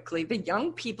so quickly. The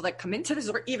young people that come into this,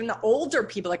 or even the older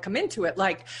people that come into it,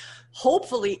 like,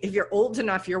 hopefully if you're old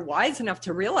enough, you're wise enough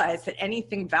to realize that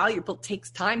anything valuable takes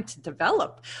time to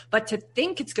develop. But to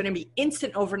think it's going to be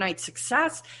instant overnight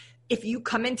success, if you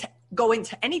go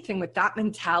into anything with that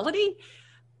mentality,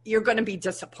 you're going to be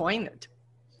disappointed.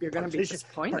 You're going to be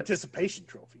disappointed. Participation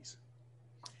trophies.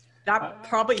 That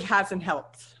probably hasn't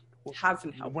helped.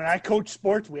 Hasn't helped. When I coached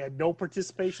sports, we had no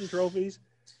participation trophies,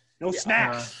 no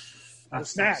snacks. That No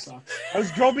snacks. sucks.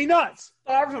 That drove me nuts.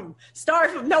 Starve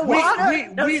them. No water.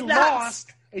 No We snacks.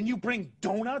 lost, and you bring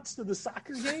donuts to the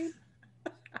soccer game?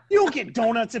 You don't get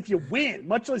donuts if you win,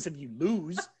 much less if you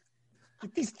lose.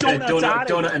 Get these Get a donuts out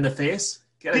of donut here. in the face.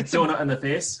 Get a Get some- donut in the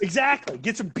face. Exactly.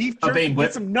 Get some beef Or jerky,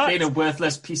 get some nuts. being a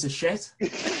worthless piece of shit.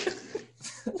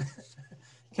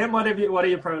 Kim, what are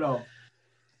you proud of?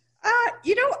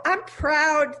 I'm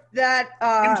proud that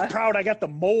I'm proud I got the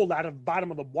mold out of the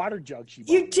bottom of the water jug she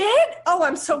bought. you did. Oh,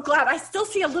 I'm so glad. I still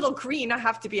see a little green. I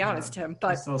have to be honest, Tim.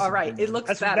 But still all see right, green. it looks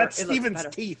That's better. That's It looks Steven's better.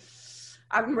 teeth.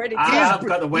 I'm ready to. I've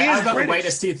got the he is the British.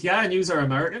 whitest teeth, yeah, and you are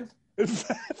American.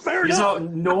 Fair You're enough.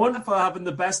 not known for having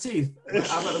the best teeth. I've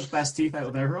got the best teeth out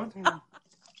of everyone. I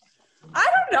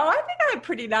don't know. I think I have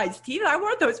pretty nice teeth. I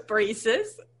wore those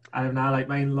braces. I don't know, like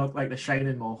mine look like they're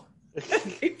shining more.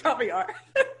 They probably are.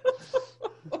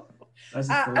 That's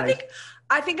I polite. think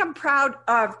I think I'm proud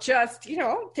of just, that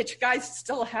you guys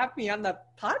still have me on the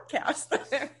podcast.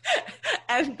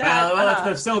 And that, well,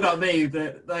 they've still got me.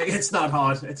 It's not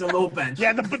hard. It's a low bench.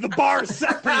 Yeah, the bar is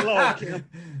set pretty low, Kim.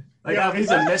 I've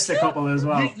even missed a couple as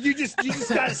well. You just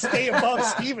got to stay above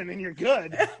Steven and you're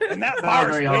good. And that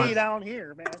bar's way down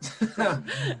here, man.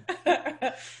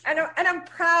 and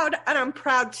I'm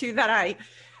proud too that I,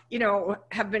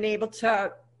 have been able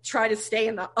to try to stay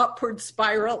in the upward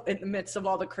spiral in the midst of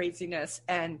all the craziness,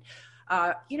 and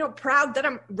proud that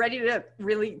I'm ready to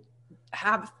really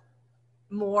have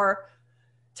more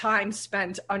time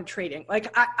spent on trading.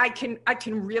 Like I can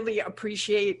really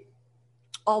appreciate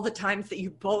all the times that you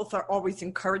both are always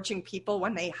encouraging people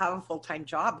when they have a full-time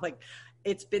job. Like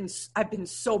I've been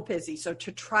so busy. So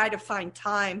to try to find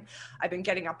time, I've been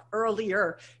getting up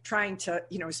earlier, trying to,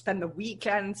 spend the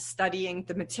weekends studying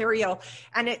the material.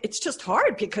 And it's just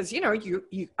hard because,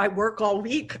 I work all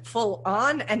week full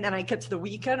on, and then I get to the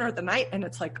weekend or the night and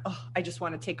it's like, oh, I just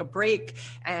want to take a break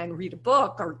and read a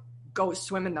book or go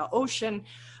swim in the ocean.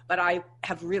 But I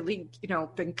have really,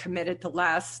 been committed the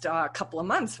last couple of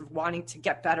months of wanting to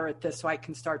get better at this so I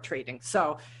can start trading.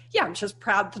 So yeah, I'm just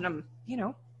proud that I'm,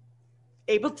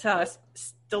 able to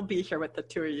still be here with the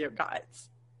two of you guys.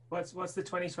 What's the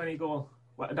 2020 goal?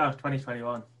 No,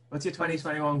 2021. What's your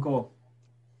 2021 goal?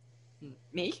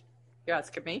 Me? You're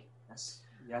asking me?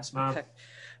 Yes, ma'am. Okay.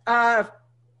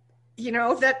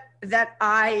 That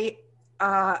I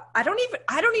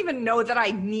don't even know that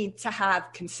I need to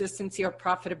have consistency or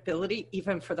profitability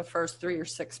even for the first 3 or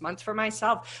 6 months for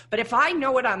myself. But if I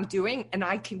know what I'm doing and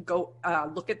I can go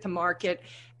look at the market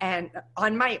and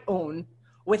on my own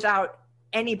without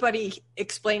anybody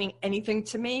explaining anything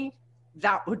to me,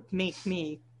 that would make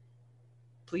me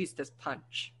pleased as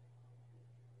punch.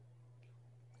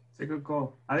 It's a good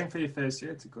goal. I think for your first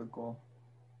year, it's a good goal.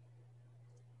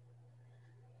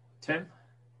 Tim?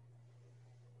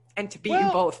 And to beat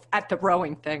you both at the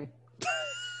rowing thing.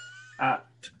 But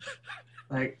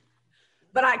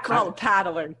I call it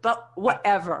paddling, but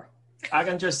whatever. I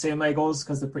can just say my goals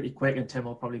because they're pretty quick, and Tim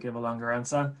will probably give a longer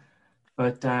answer.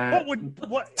 But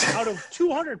what out of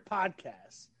 200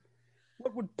 podcasts,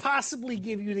 what would possibly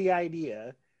give you the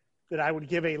idea that I would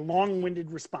give a long-winded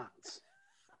response?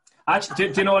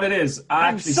 Actually, do you know what it is?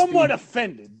 I'm somewhat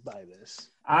offended by this.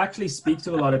 I actually speak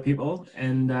to a lot of people,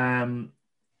 and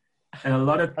a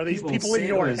lot of are these people in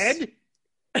your head?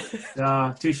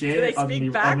 Touche on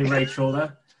my right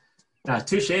shoulder.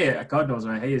 Touche, God knows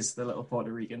where he is, the little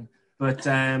Puerto Rican. But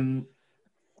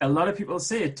a lot of people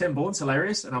say Tim Bone's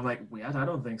hilarious, and I'm like, weird, I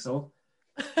don't think so.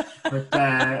 But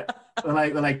they're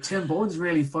like Tim Bone's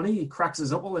really funny. He cracks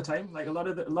us up all the time. Like a lot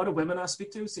of women I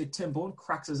speak to say Tim Bone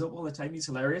cracks us up all the time. He's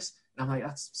hilarious, and I'm like,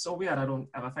 that's so weird. I don't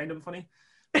ever find him funny.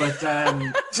 But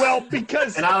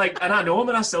because and I know him,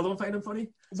 and I still don't find him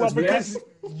funny. So because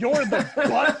you're the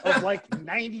butt of like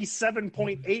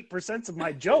 97.8% of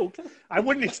my joke, I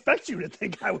wouldn't expect you to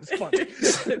think I was funny.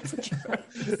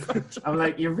 I'm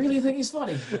like, you really think he's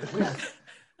funny? Yeah.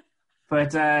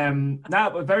 But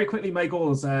but very quickly, my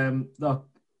goals. Look,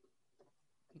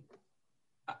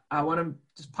 I want to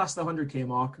just pass the 100K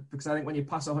mark, because I think when you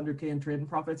pass 100K in trading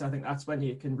profits, I think that's when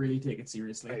you can really take it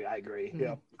seriously. I agree.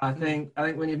 Yeah. I think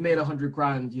when you've made 100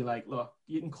 grand, you're like, look,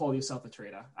 you can call yourself a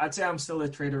trader. I'd say I'm still a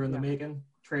trader in the making,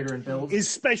 trader in build.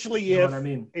 Especially you if, know what I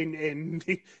mean? And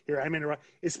here I'm interrupting.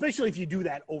 Especially if you do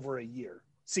that over a year.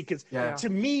 See, because to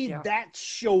me, that's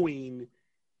showing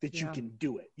that you can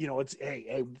do it. It's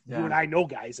you and I know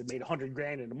guys that made 100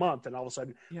 grand in a month, and all of a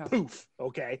sudden, poof.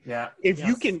 Okay. Yeah. If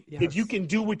you can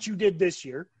do what you did this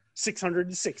year,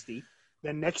 660,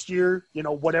 then next year,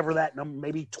 whatever that number,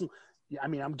 maybe.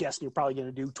 I'm guessing you're probably going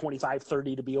to do 25,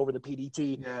 30 to be over the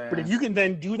PDT. Yeah. But if you can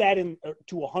then do that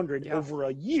to 100 over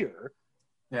a year,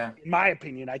 in my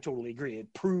opinion, I totally agree.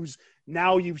 It proves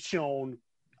now you've shown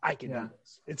I can do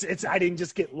this. It's I didn't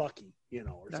just get lucky.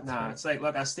 It's like,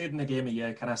 look, I stayed in the game a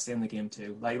year. Can I stay in the game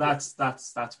too? Like that's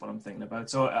what I'm thinking about.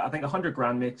 So I think 100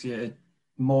 grand makes you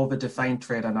more of a defined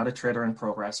trader, not a trader in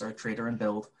progress or a trader in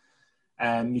build.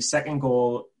 My second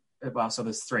goal, so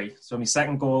there's three. So my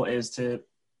second goal is to,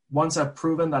 once I've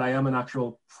proven that I am an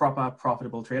actual proper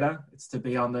profitable trader, it's to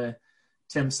be on the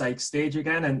Tim Sykes stage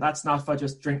again. And that's not for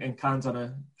just drinking cans doing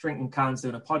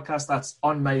a podcast. That's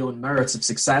on my own merits of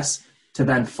success to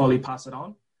then fully pass it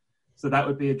on. So that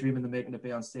would be a dream in the making, to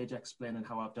be on stage explaining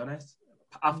how I've done it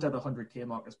after the 100K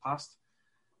mark is passed.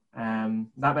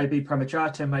 That might be premature.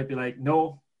 Tim might be like,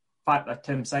 no.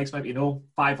 Tim Sykes might be no,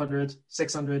 500,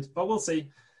 600, but we'll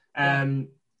see. And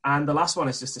the last one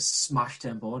is just to smash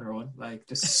Tim Boner on, like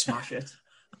just smash it.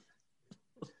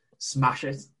 Smash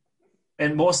it.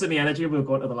 And most of the energy will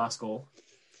go to the last goal.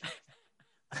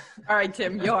 All right,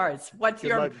 Tim, yours. What's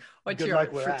your for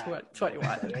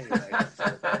 21? Anyway,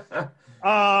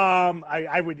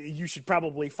 I would. You should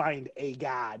probably find a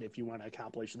god if you want to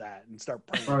accomplish that and start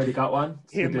praying. Already got one.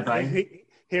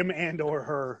 Him and or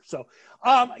her. So,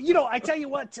 I tell you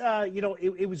what,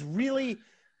 it was really,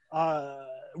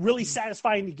 really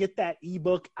satisfying to get that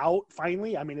ebook out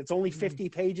finally. I mean, it's only 50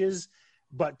 pages,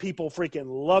 but people freaking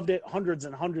loved it. Hundreds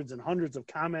and hundreds and hundreds of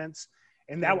comments.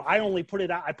 And that I only put it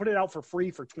out. I put it out for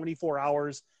free for 24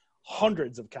 hours.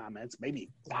 Hundreds of comments, maybe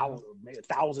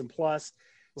 1,000 plus.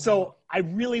 So I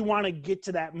really want to get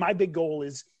to that. My big goal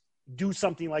is do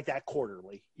something like that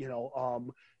quarterly.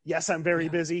 Yes, I'm very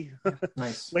busy.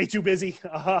 Nice. Way too busy.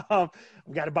 I've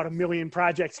got about 1 million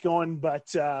projects going,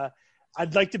 but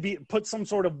I'd like to put some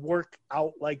sort of work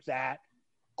out like that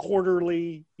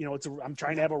quarterly. I'm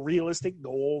trying to have a realistic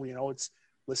goal. I'm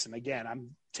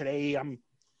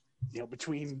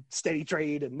between Steady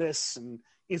Trade and this and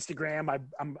Instagram,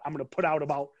 I'm going to put out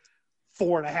about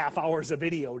 4.5 hours of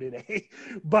video today.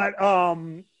 But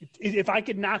if I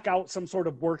could knock out some sort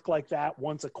of work like that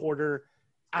once a quarter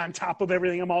on top of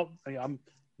everything I'm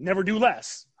never do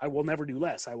less. I will never do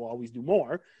less. I will always do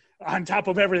more on top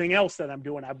of everything else that I'm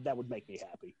doing. That would make me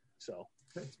happy. So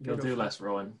you'll do less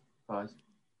rowing, but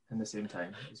in the same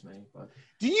time as me. But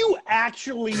do you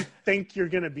actually think you're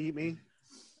going to beat me?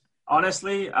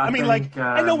 Honestly, I think,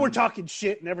 I know we're talking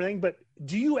shit and everything, but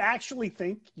do you actually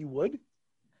think you would?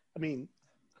 I mean,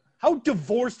 how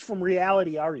divorced from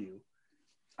reality are you?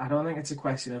 I don't think it's a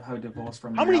question of how divorced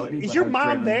from reality. How many is your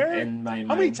mom there? In my how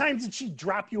mind. many times did she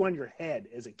drop you on your head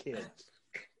as a kid?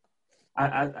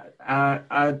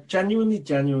 I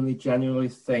genuinely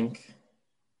think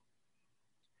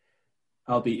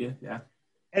I'll beat you. Yeah.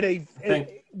 At a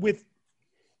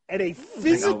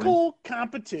physical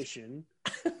competition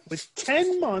with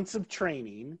 10 months of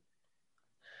training.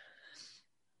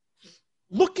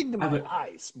 Look into my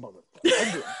eyes,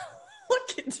 motherfucker.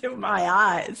 Look into my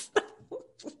eyes.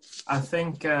 I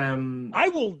think I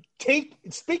will take.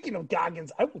 Speaking of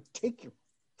Goggins, I will take your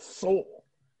soul.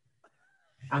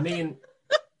 I mean,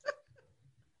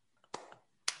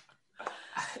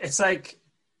 it's like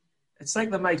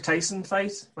the Mike Tyson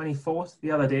fight when he fought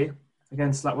the other day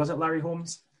against, was it Larry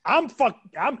Holmes? I'm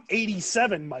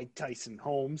 87 Mike Tyson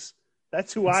Holmes.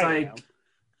 That's who I am.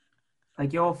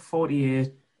 Like you're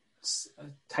 48.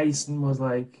 Tyson was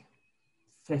like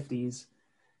 50s,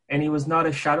 and he was not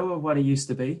a shadow of what he used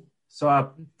to be. So I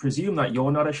presume that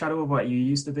you're not a shadow of what you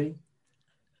used to be.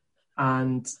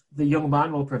 And the young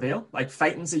man will prevail. Like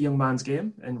fighting's a young man's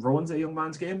game, and rowing's a young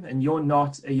man's game, and you're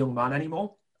not a young man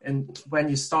anymore. And when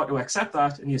you start to accept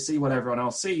that, and you see what everyone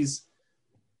else sees.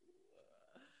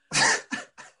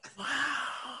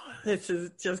 This is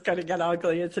just going to get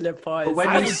ugly, isn't it, boys? But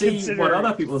when you see what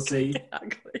other people see,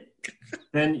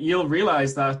 then you'll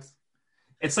realize that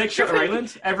it's like Shutter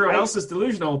Island. Everyone else is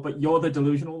delusional, but you're the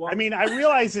delusional one. I mean, I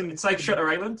realize it's like Shutter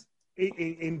Island.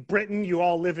 In Britain, you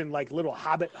all live in like little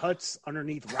hobbit huts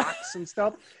underneath rocks and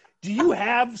stuff. Do you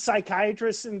have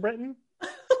psychiatrists in Britain?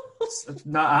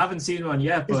 No, I haven't seen one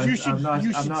yet, but you should not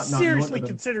seriously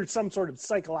consider some sort of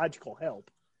psychological help.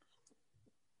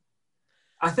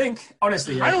 I think,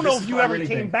 honestly, I don't know if you ever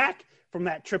came back from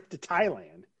that trip to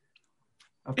Thailand.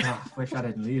 Oh, God, I wish I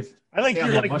didn't leave. I think you're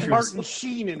like Martin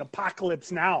Sheen in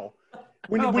Apocalypse Now.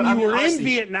 When you were in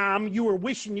Vietnam, you were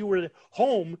wishing you were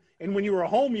home, and when you were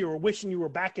home, you were wishing you were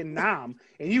back in Nam,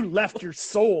 and you left your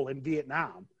soul in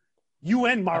Vietnam. You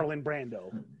and Marlon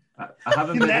Brando. I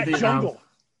haven't been to Vietnam. Jungle,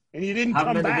 and you didn't come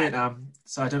back. I haven't been to Vietnam,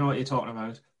 so I don't know what you're talking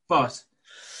about. But,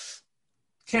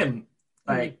 Kim,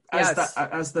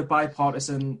 as the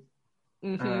bipartisan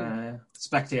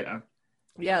spectator.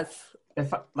 Yes.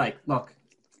 If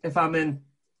I'm in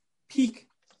peak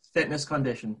fitness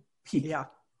condition,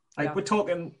 we're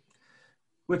talking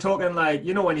like,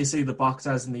 when you see the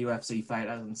boxers and the UFC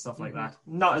fighters and stuff like that,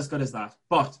 not as good as that,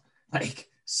 but like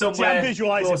somewhere. I'm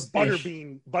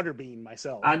visualizing Butterbean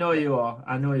myself. I know you are.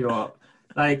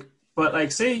 Like, but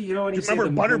like, see, when you see the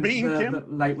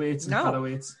lightweights and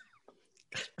featherweights.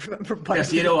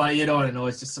 Yes, you don't want to know.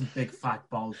 It's just some big fat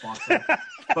bald boxer.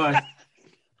 but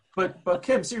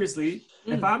Kim, seriously,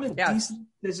 if I'm in decent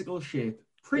physical shape,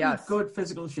 pretty good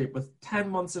physical shape with 10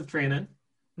 months of training,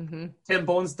 Tim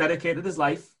Bones dedicated his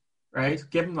life, right?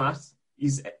 Give him that.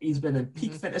 He's been in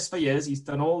peak fitness for years. He's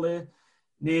done all the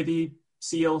Navy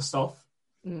SEAL stuff.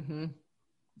 Mm-hmm.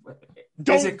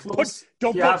 Don't put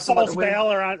false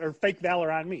valor on or fake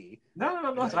valor on me. No,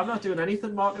 I'm not. I'm not doing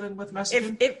anything marketing with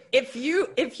messaging. If you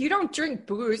don't drink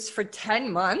booze for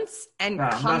 10 months and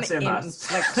come in like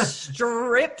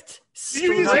stripped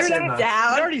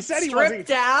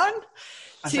down,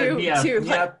 perfect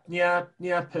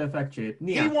shape.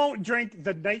 He won't drink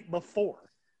the night before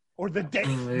or the day.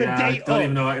 I don't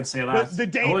even know if I can say that. The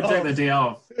day I would drink the day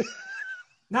of.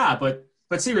 Nah, but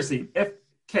seriously, if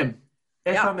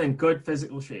I'm in good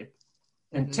physical shape,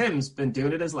 and Tim's been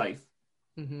doing it his life,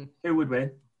 who would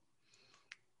win?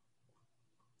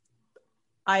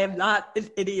 I am not an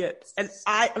idiot, and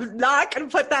I am not going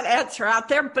to put that answer out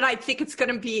there. But I think it's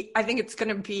going to be. I think it's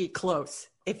going to be close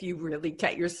if you really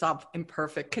get yourself in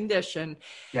perfect condition.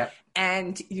 Yeah.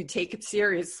 And you take it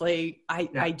seriously.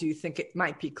 I do think it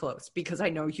might be close because I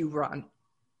know you run.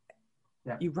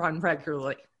 Yeah. You run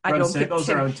regularly. Run I don't circles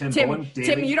think around Tim Bowen Tim,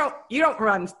 daily. you don't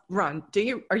run, do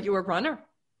you? Are you a runner?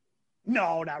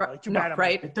 No, not really. Too No, bad.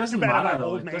 right? It doesn't Too bad matter I'm though.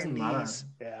 old It man doesn't matter. knees.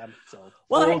 Yeah. So.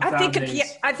 Well, Old I think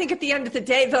damn at the end of the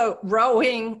day, though,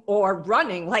 rowing or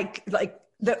running,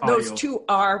 those two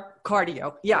are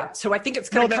cardio. Yeah. So I think it's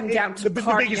going to come down to the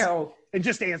cardio. biggest, and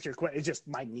just to answer your question, it's just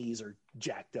my knees are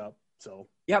jacked up. So.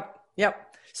 Yep.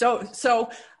 So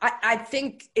I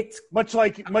think it's much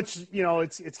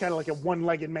it's kind of like a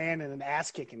one-legged man in an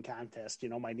ass-kicking contest.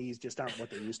 My knees just aren't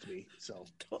what they used to be. So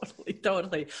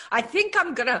totally. I think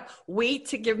I'm gonna wait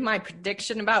to give my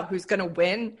prediction about who's gonna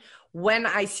win when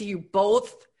I see you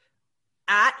both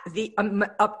at the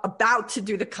about to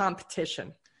do the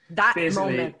competition. That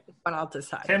Basically, moment when I'll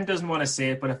decide. Tim doesn't want to say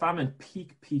it, but if I'm in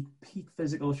peak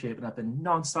physical shape and I've been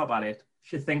non-stop at it,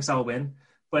 she thinks I'll win.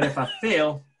 But if I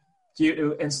fail due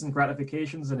to instant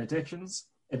gratifications and addictions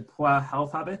and poor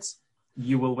health habits,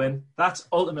 you will win. That's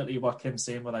ultimately what Kim's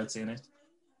saying without saying it.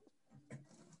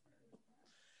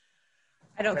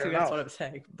 I don't think that's what I'm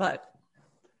saying, but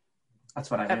that's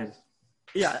what I did.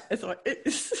 Yeah, it's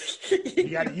you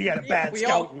got a bad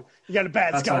scouting. You got a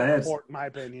bad scouting report, in my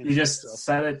opinion. You just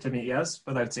said it to me, yes,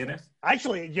 without saying it.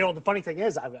 Actually, the funny thing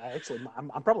is,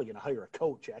 I'm probably going to hire a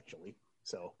coach. Actually,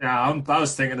 so yeah, I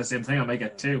was thinking the same thing. I might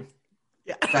get two.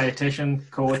 Yeah,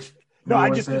 dietitian, coach. No, I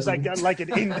just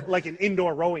like an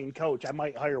indoor rowing coach. I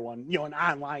might hire one, an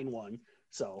online one.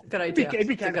 So good idea. It'd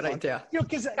be kind of good idea.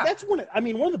 Because that's one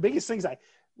of the biggest things I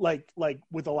like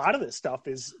with a lot of this stuff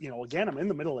is, again, I'm in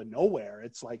the middle of nowhere.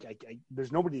 It's like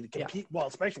there's nobody to compete. Yeah. Well,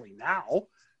 especially now,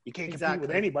 you can't compete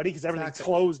with anybody because everything's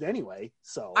closed anyway.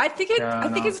 So I think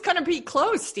it's going to be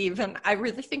close, Stephen. I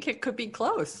really think it could be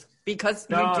close because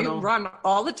you run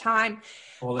all the time.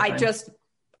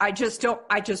 I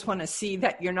just want to see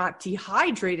that you're not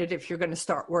dehydrated if you're going to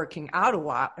start working out a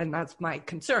lot. And that's my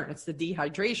concern. It's the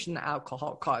dehydration that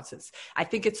alcohol causes. I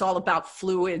think it's all about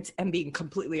fluids and being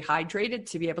completely hydrated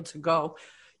to be able to go,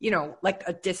 like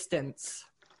a distance.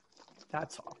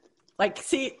 That's all. Like,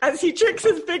 see, as he drinks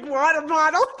his big water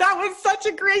bottle, that was such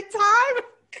a great time.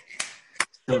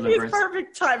 It's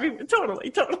perfect timing.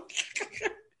 Totally.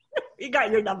 We got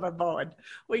your number, Bowen.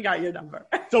 We got your number.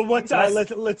 So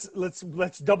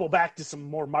let's double back to some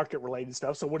more market related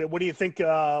stuff. So what do you think?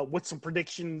 What's some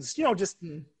predictions? Just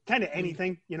kind of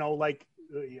anything. I'm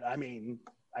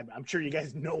sure you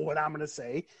guys know what I'm going to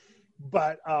say,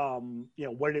 but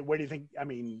where do you think? I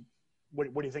mean,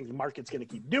 what do you think the market's going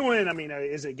to keep doing? I mean,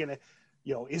 is it going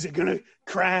to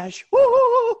crash?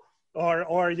 Woo! Or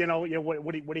what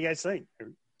do you guys think?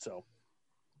 So.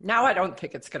 Now I don't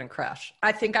think it's going to crash.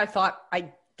 I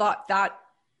thought that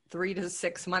 3 to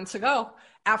 6 months ago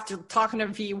after talking to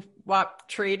VWAP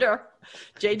Trader,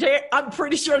 JJ, I'm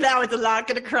pretty sure now it's not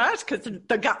going to crash because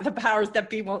the powers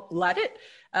that be won't let it.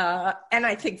 And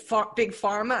I think big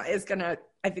pharma is going to,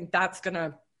 I think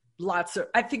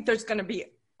there's going to be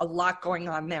a lot going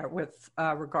on there with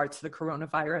regard to the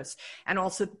coronavirus. And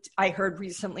also I heard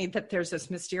recently that there's this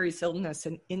mysterious illness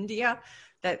in India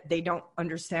that they don't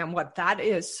understand what that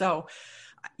is. So,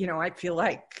 I feel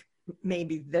like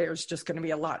maybe there's just going to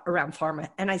be a lot around pharma.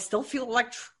 And I still feel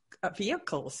like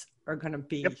vehicles are going to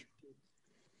be. Yep.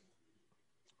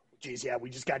 Geez, yeah, we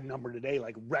just got a number today,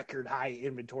 like record high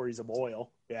inventories of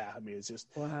oil. Yeah, I mean, it's just,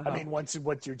 wow. I mean, once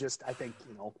you're just, I think,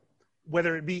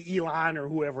 whether it be Elon or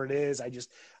whoever it is, the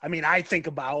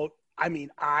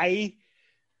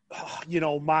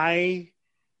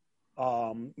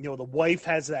wife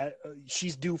has that,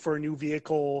 she's due for a new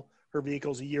vehicle. Her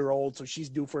vehicle's a year old, so she's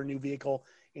due for a new vehicle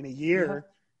in a year.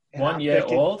 Yeah. 1 year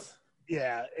old?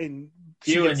 Yeah. And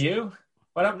you?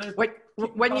 What happened?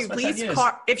 When you lease a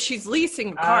car, if she's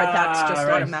leasing a car, that's just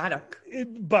right. Automatic.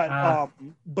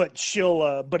 But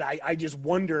she'll, but I just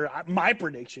wonder, my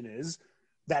prediction is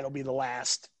that'll be the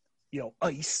last,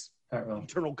 ICE,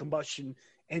 internal combustion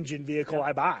engine vehicle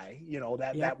I buy,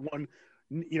 that one,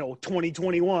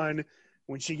 2021,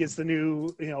 when she gets the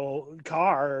new,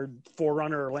 car,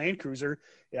 4Runner or Land Cruiser.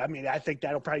 I mean, I think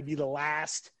that'll probably be the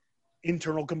last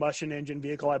internal combustion engine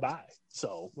vehicle I buy.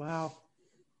 So, wow.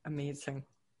 Amazing.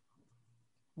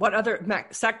 What other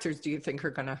sectors do you think are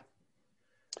going to?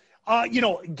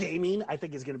 Gaming I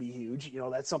think is going to be huge.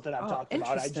 That's something I've talked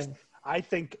about. I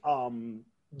think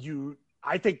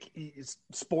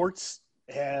sports.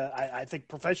 I think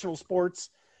professional sports.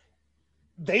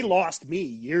 They lost me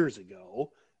years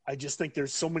ago. I just think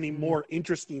there's so many more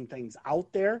interesting things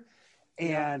out there,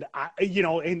 and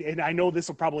I know this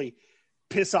will probably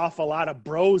piss off a lot of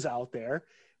bros out there.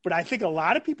 But I think a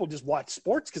lot of people just watch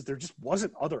sports because there just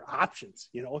wasn't other options.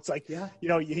 It's like,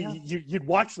 you'd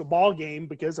watch the ball game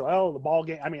because, the ball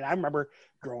game. I mean, I remember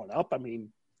growing up,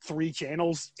 3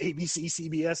 channels, ABC,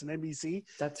 CBS, and NBC.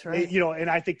 That's right. And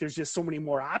I think there's just so many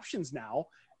more options now.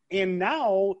 And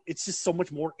now it's just so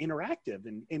much more interactive.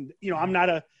 And I'm not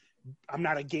a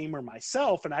gamer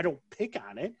myself and I don't pick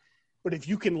on it. But if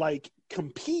you can like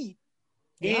compete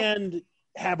and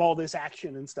have all this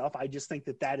action and stuff, I just think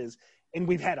that is – and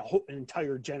we've had an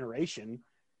entire generation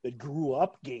that grew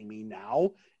up gaming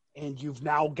now, and you've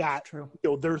now got,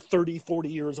 they're 30, 40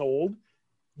 years old,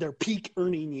 their peak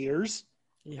earning years,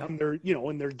 and they're,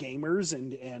 and they're gamers.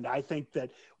 And I think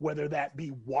that whether that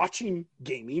be watching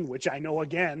gaming, which I know,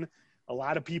 again, a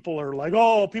lot of people are like,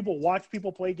 people watch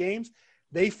people play games.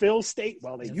 They fill used to fill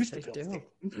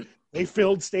stadiums. They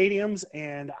filled stadiums.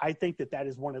 And I think that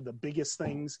is one of the biggest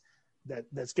things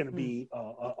that's going to be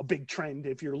a big trend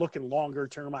if you're looking longer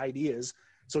term ideas.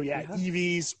 So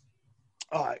EVs,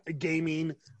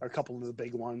 gaming are a couple of the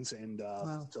big ones, and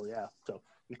so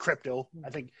the crypto. I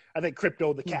think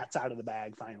crypto, the cat's out of the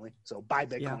bag finally. So buy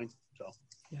Bitcoin.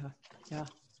 Yeah.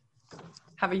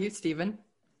 How about you, Stephen?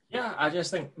 Yeah, I just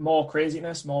think more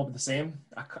craziness, more of the same.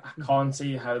 I can't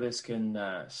see how this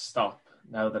can stop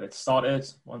now that it's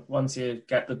started. Once you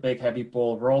get the big heavy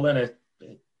ball rolling,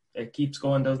 it keeps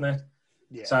going, doesn't it?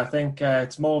 Yeah. So I think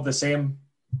it's more of the same.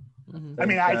 Mm-hmm. I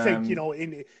think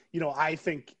I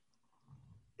think,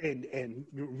 and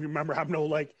remember, I'm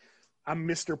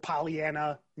Mr.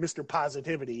 Pollyanna, Mr.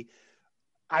 Positivity.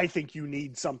 I think you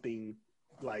need something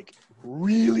like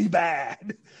really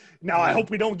bad. Now, I hope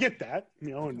we don't get that,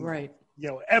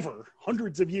 ever,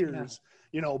 hundreds of years,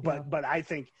 but I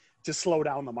think to slow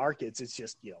down the markets, it's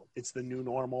just, it's the new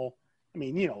normal.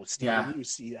 Steve, you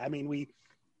see,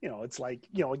 it's like,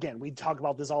 again, we talk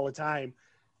about this all the time.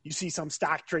 You see some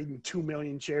stock trading 2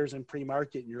 million shares in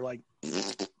pre-market and you're like,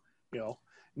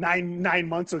 9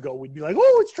 months ago, we'd be like,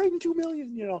 oh, it's trading 2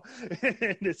 million,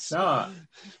 and it's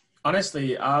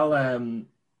honestly, I'll,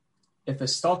 if a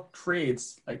stock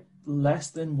trades like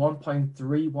less than 1.3,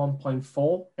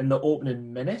 1.4 in the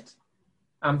opening minute,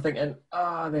 I'm thinking,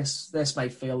 this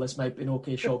might fail. This might be an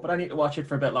okay show, but I need to watch it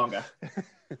for a bit longer.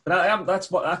 But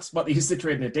that's what they used to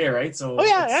trade in a day, right? So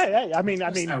I mean,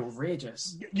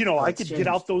 outrageous. I could get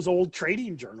out those old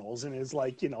trading journals, and it's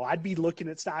like, I'd be looking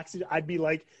at stocks. I'd be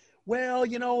like, well,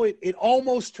 it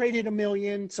almost traded 1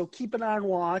 million, so keep it on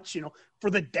watch,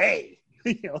 for the day.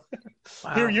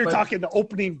 Wow. You're talking the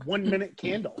opening 1 minute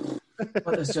candle.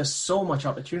 But there's just so much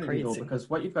opportunity though, because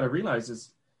what you've got to realize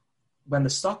is when the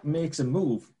stock makes a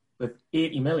move with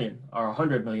 80 million or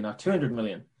 100 million or 200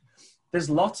 million,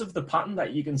 there's lots of the pattern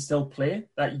that you can still play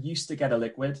that used to get a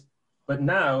liquid, but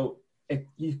now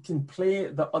you can play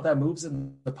the other moves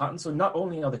in the pattern. So not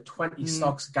only are the 20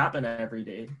 stocks gapping every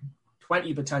day,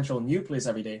 20 potential new plays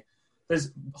every day,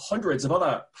 there's hundreds of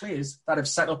other plays that have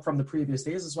set up from the previous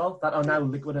days as well that are now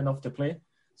liquid enough to play.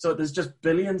 So there's just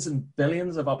billions and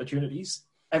billions of opportunities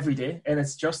every day. And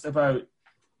it's just about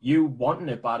you wanting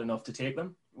it bad enough to take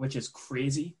them, which is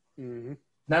crazy. Mm-hmm.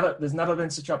 There's never been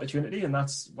such opportunity. And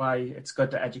that's why it's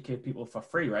good to educate people for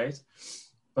free, right?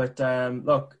 But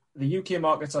look, the UK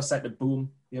markets are set to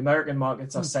boom. The American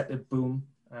markets are set to boom.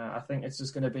 I think it's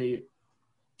just going to be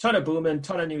ton of booming,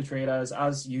 ton of new traders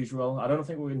as usual. I don't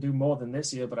think we can do more than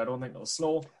this year, but I don't think it'll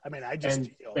slow.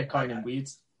 Bitcoin and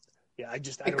weeds. Yeah,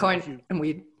 Bitcoin and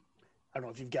weed. I don't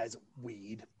know if you guys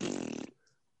weed.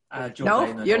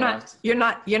 No, you're not.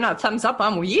 You're not thumbs up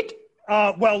on weed.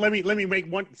 Well, let me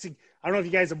make one. See, I don't know if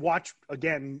you guys have watched.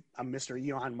 Again, I'm Mr.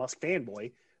 Elon Musk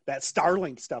fanboy. That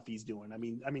Starlink stuff he's doing. I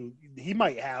mean, he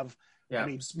might have. Yeah,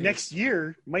 next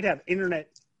year might have internet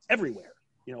everywhere.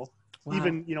 Wow.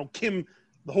 Even Kim.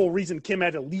 The whole reason Kim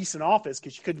had to lease an office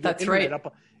because she couldn't get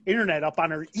internet up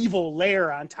on her evil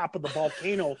lair on top of the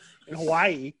volcano in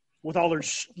Hawaii with all her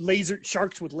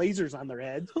sharks with lasers on their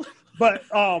heads. But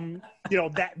think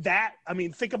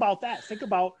about that. Think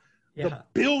about the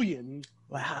billions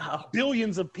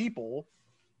of people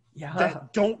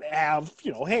that don't have,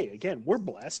 hey, again, we're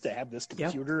blessed to have this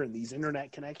computer and these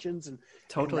internet connections. And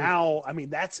totally. And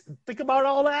now, think about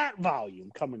all that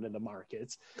volume coming to the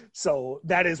markets. So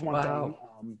that is one thing.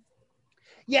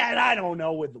 Yeah, and I don't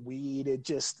know with the weed. It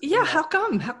just Yeah, how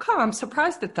come? How come? I'm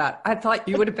surprised at that. I thought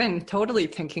you would have been totally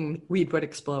thinking weed would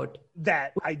explode.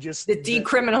 that I just The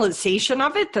decriminalization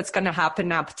of it that's going to happen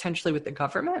now potentially with the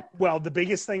government. Well, the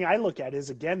biggest thing I look at is,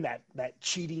 again, that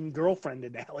cheating girlfriend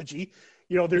analogy.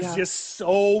 You know, there's just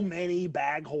so many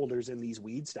bag holders in these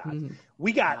weed stocks.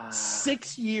 We got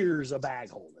 6 years of bag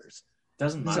holders.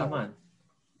 Doesn't matter, man.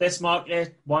 This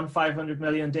market, 500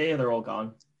 million day, they're all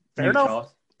gone. Fair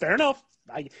enough. Fair enough.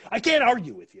 I can't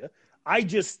argue with you. I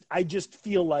just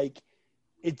feel like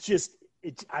it's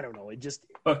I don't know. It just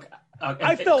look.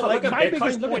 I felt like my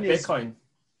biggest point is Bitcoin.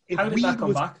 How did that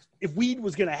come back? If weed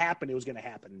was going to happen, it was going to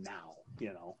happen now.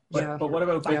 You know. But what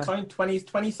about Bitcoin?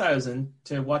 20,000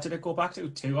 to what did it go back to?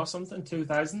 2 or something?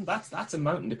 2,000? That's a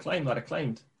mountain to climb that it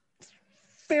climbed.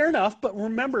 Fair enough, but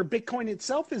remember, Bitcoin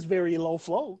itself is very low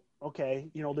flow. Okay,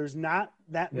 you know, there's not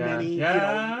that many.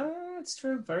 Yeah, it's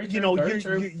true. Very true. You know,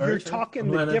 you're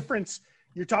talking the difference.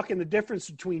 You're talking the difference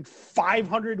between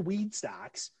 500 weed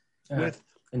stocks with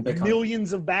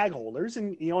millions of bag holders,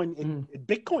 and you know, and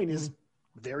Bitcoin is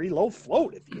very low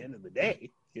float at the end of the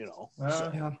day. You know,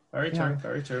 very true.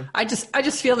 Very true. I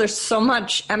just feel there's so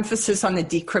much emphasis on the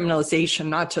decriminalization,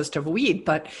 not just of weed,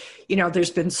 but you know,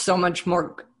 there's been so much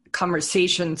more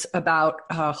conversations about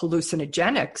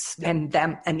hallucinogenics and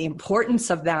the importance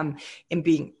of them in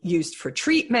being used for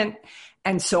treatment.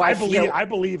 And so I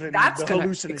believe in the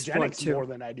hallucinogenics more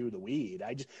than I do the weed.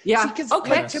 I just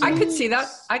okay. I could see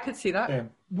that. Yeah.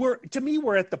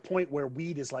 We're at the point where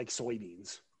weed is like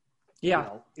soybeans. Yeah,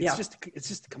 you know? It's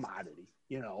just a commodity.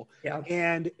 You know,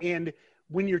 and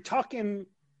when you're talking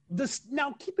this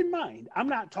now, keep in mind, I'm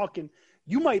not talking.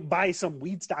 You might buy some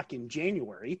weed stock in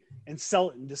January and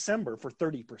sell it in December for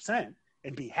 30%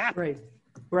 and be happy.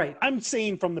 Right. I'm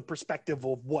saying from the perspective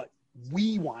of what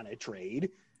we want to trade.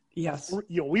 Yes.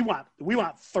 You know, we want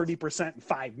 30% in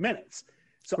 5 minutes.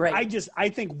 So I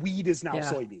think weed is now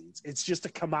soybeans. It's just a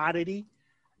commodity.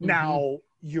 Now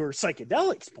your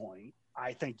psychedelics point,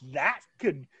 I think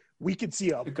we could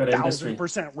see a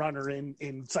 1,000% runner in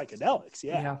psychedelics.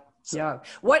 Yeah.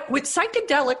 What would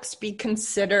psychedelics be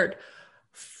considered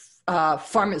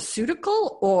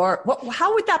pharmaceutical, or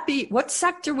how would that be? What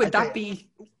sector would that be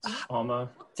under?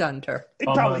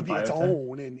 It'd probably be its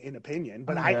own in opinion,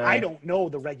 but I don't know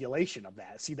the regulation of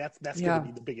that. See, that's going to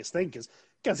be the biggest thing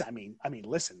because I mean,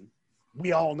 listen,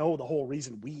 we all know the whole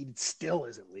reason weed still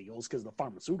isn't legal is because the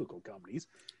pharmaceutical companies.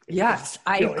 Yes,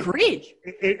 I agree.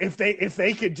 If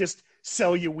they could just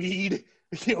sell you weed,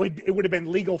 you know, it would have been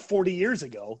legal 40 years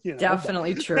ago. You know?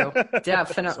 Definitely true.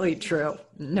 Definitely true.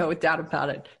 No doubt about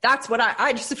it. That's what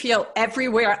I just feel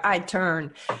everywhere I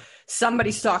turn.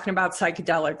 Somebody's talking about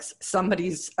psychedelics.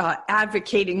 Somebody's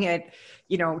advocating it.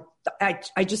 You know,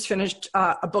 I just finished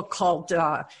a book called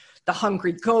The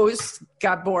Hungry Ghost,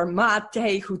 Gabor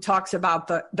Mate, who talks about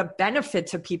the benefit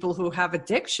to people who have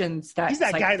addictions. He's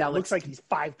that guy that looks like he's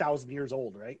 5,000 years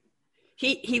old, right?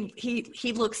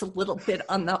 He looks a little bit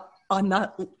on the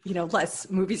less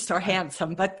movie star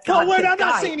handsome, but I'm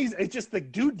not saying it's just the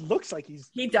dude looks like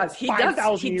he does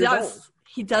 5,000 years old.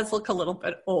 He does look a little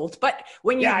bit old, but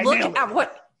when you look at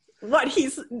what he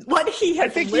has, I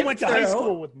think he went to high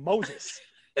school with Moses.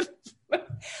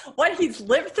 What he's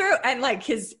lived through and like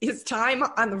his time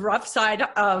on the rough side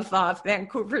of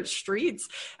Vancouver streets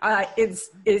is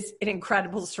an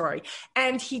incredible story.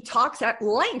 And he talks at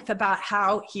length about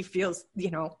how he feels, you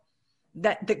know,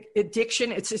 that the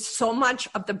addiction, it's just so much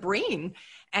of the brain.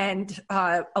 And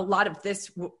a lot of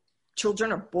this,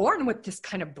 children are born with this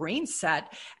kind of brain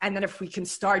set. And then if we can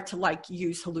start to like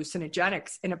use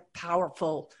hallucinogenics in a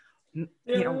powerful,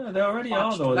 they already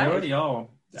are though. They already are.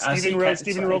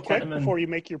 Stephen, real quick, before you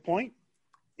make your point,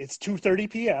 it's 2:30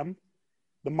 p.m.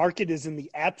 The market is in the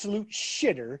absolute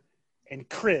shitter, and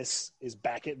Chris is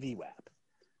back at VWAP.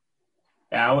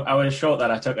 Yeah, I was short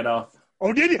that. I took it off.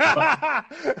 Oh, did you?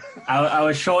 I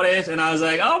was short it, and I was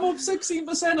like, I'm up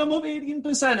 16%, I'm up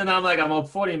 18%, and I'm like, I'm up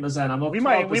 14%, I'm up 12%, we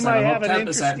might I'm up have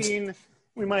 10%.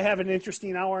 We might have an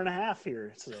interesting hour and a half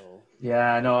here. So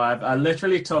yeah, no, I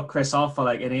literally took Chris off for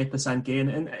like an 8% gain,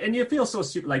 and you feel so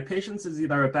stupid. Like patience is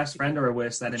either a best friend or a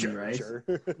worst enemy, right? Sure.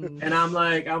 And I'm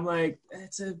like,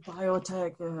 it's a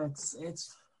biotech.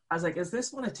 It's. I was like, is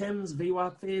this one of Tim's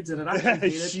VWAP feeds? And it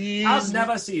actually I've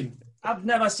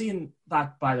never seen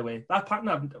that. By the way, that pattern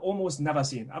I've almost never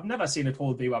seen. I've never seen a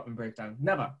whole VWAP and breakdown.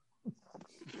 Never.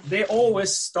 They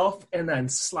always stop and then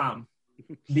slam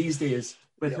these days.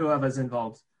 With whoever's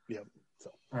involved. Yep.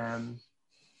 So.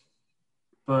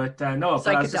 But I was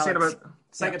just saying about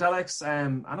psychedelics.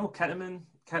 I know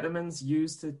ketamin's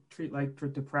used to treat like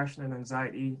depression and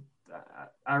anxiety.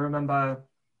 I remember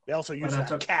they also use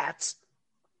cats.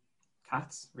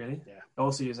 cats, really. Yeah. They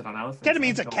also use it on elephants.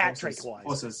 Ketamine's a and cat horses. tranquilizer.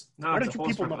 Horses. No, Why it's don't a you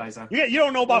horse people know? tranquilizer. You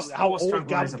don't know about how Horse old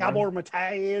tranquilizer, man. Gabor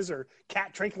Matai is or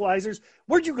cat tranquilizers.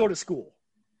 Where'd you go to school?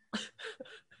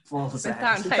 Balls Sit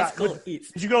out. down, high school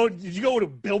eats. Did you go to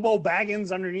Bilbo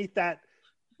Baggins underneath that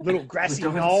little grassy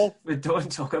We knoll? don't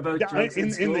talk about Yeah, drugs in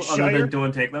in school, the other Shire? than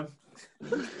don't take them.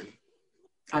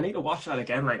 I need to watch that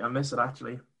again. Like, I miss it,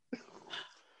 actually.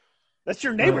 That's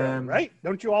your neighborhood, Um, right?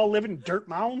 Don't you all live in dirt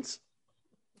mounds?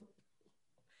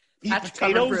 Eat Thatch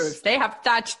covered potatoes? roofs. They have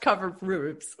thatch covered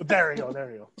roofs. There you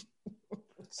go.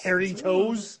 Hairy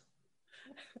toes.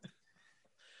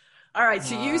 All right,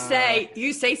 so you say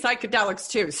psychedelics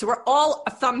too. So we're all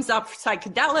a thumbs up for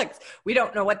psychedelics. We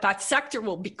don't know what that sector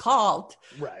will be called,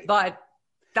 Right. but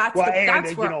that's Well, that's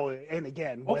and where. and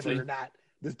again, Hopefully.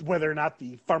 whether or not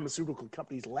the pharmaceutical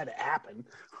companies let it happen.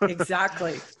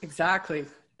 Exactly.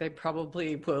 They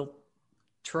probably will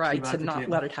try Keep to not advocating.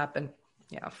 let it happen.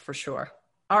 Yeah, for sure.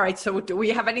 All right, so do we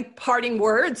have any parting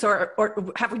words, or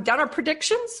have we done our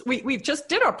predictions? We just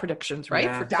did our predictions, right?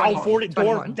 Yeah. For Dow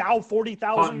 2021. Dow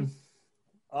 40,000.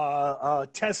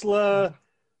 Tesla.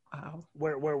 Wow.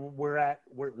 Where we're at?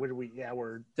 Where do we? Yeah,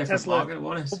 we're Different market,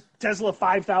 one is. Tesla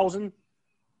 5,000.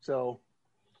 So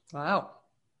Wow.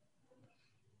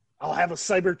 I'll have a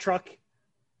Cybertruck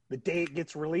the day it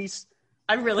gets released.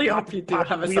 I really hope you do Pop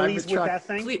have a wheelies with Cybertruck. that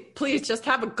thing? Please just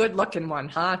have a good looking one,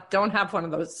 huh? Don't have one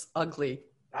of those ugly.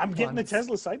 I'm getting the ones.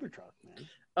 Tesla Cybertruck, man.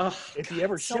 Ugh, If he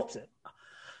ever so ships it.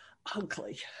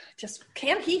 ugly. Just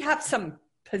can't he have some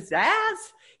pizzazz?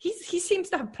 He seems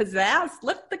to have pizzazz.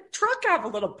 Let the truck have a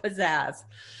little pizzazz.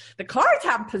 The cars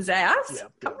have pizzazz.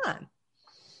 Yep, Come on.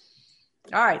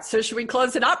 All right. So should we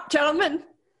close it up, gentlemen?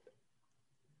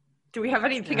 Do we have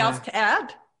anything else to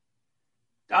add?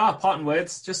 Parting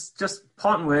words. Just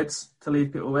parting words to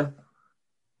leave people with.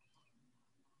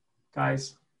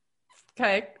 Guys.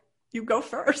 Okay. You go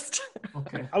first.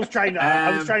 Okay. I was trying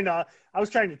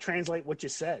to translate what you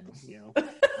said, you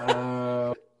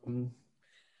know.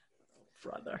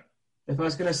 Brother. If I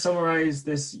was going to summarize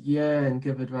this year and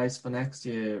give advice for next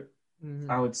year,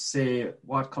 I would say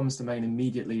what comes to mind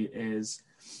immediately is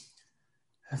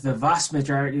the vast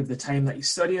majority of the time that you're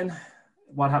studying,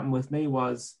 what happened with me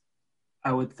was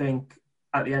I would think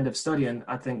at the end of studying,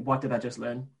 I'd think, what did I just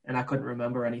learn? And I couldn't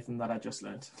remember anything that I just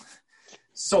learned.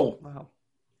 So Wow.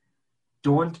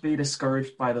 don't be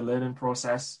discouraged by the learning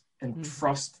process and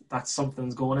trust that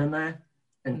something's going in there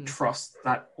and trust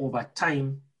that over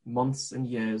time, months and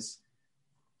years,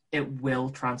 it will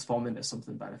transform into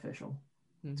something beneficial.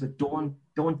 So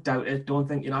don't doubt it. Don't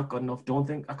think you're not good enough. Don't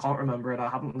think I can't remember it. I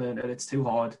haven't learned it. It's too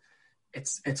hard.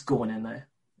 It's going in there.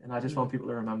 And I just want people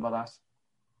to remember that.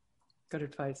 Good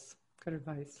advice. Good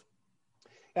advice.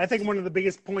 I think one of the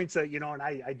biggest points that, you know, and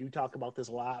I do talk about this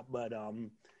a lot, but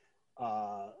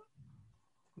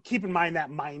keep in mind that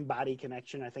mind-body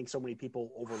connection. I think so many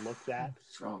people overlook that.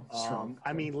 Strong.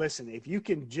 I mean, listen, if you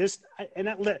can just, and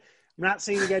I'm not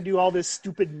saying you got to do all this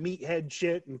stupid meathead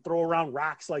shit and throw around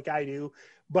rocks like I do,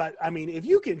 but I mean, if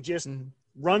you can just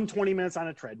run 20 minutes on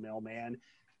a treadmill, man,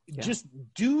 just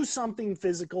do something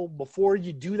physical before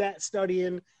you do that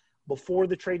studying, before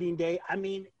the trading day. I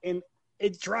mean, and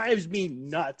it drives me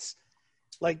nuts.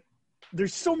 Like,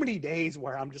 there's so many days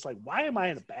where I'm just like, why am I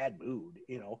in a bad mood?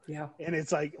 You know? Yeah. And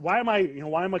it's like, why am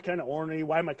I kind of ornery?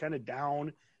 Why am I kind of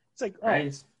down? It's like, oh,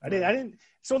 Right. I didn't.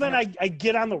 So then I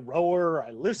get on the rower,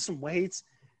 I lift some weights,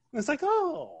 and it's like,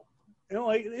 oh, you know,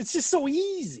 like, it's just so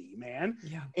easy, man.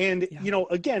 Yeah. And, you know,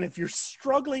 again, if you're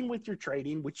struggling with your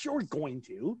trading, which you're going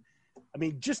to, I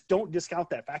mean, just don't discount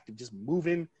that fact of just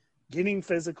moving, getting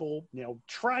physical, you know,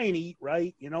 try and eat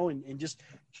right, you know, and just,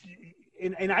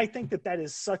 and I think that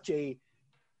is such a,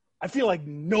 I feel like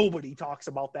nobody talks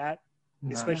about that,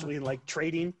 especially in like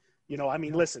trading, you know, I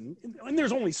mean, listen, and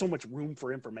there's only so much room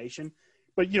for information,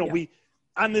 but, you know, we,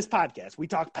 on this podcast, we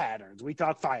talk patterns, we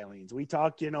talk filings, we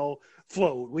talk, you know,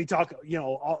 float, we talk, you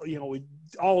know,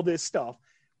 all this stuff,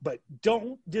 but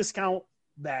don't discount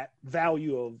that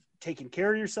value of taking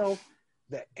care of yourself,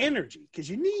 the energy, because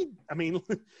you need, I mean,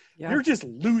 you're just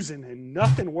losing and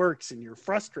nothing works and you're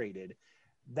frustrated.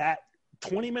 That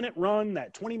 20-minute run,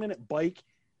 that 20-minute bike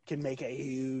can make a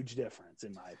huge difference,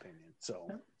 in my opinion.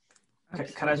 So,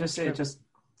 can I just say, just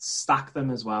stack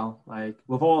them as well. Like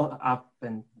I've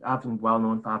been well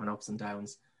known for having ups and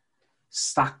downs.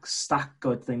 Stack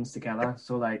good things together.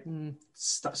 So like,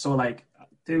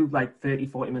 do like 30,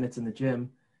 40 minutes in the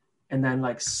gym, and then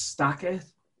like stack it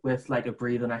with like a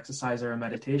breathing exercise or a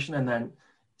meditation, and then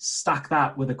stack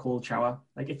that with a cold shower.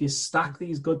 Like if you stack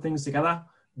these good things together,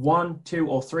 1, 2,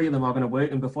 or 3 of them are going to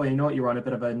work, and before you know it, you're on a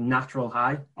bit of a natural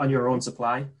high on your own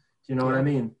supply. Do you know what I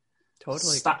mean?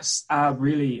 Totally.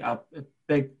 Really a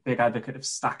big advocate of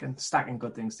stacking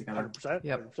good things together. 100%.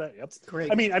 Yep. 100%, yep.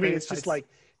 Great. I mean, Great it's just advice. like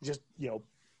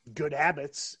good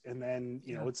habits, and then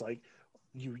it's like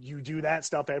you do that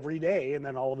stuff every day, and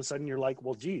then all of a sudden you're like,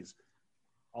 well, geez,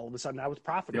 all of a sudden I was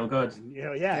profitable. Feel good. And,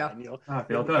 Yeah. And, I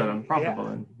feel good. I'm profitable.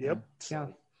 Yeah. And, Yep. Yeah.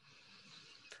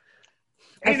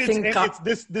 One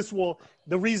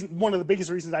of the biggest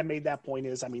reasons I made that point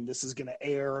is, I mean, this is going to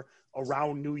air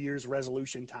around New Year's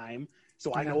resolution time.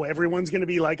 So I know everyone's going to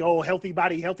be like, oh, healthy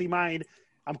body, healthy mind.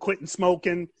 I'm quitting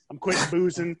smoking. I'm quitting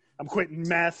boozing. I'm quitting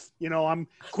meth. I'm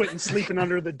quitting sleeping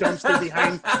under the dumpster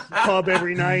behind the pub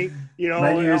every night.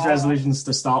 My New Year's resolutions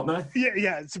to start now.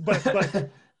 Yeah. But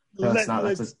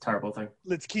That's a terrible thing.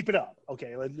 Let's keep it up.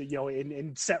 Okay.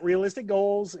 And set realistic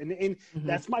goals. And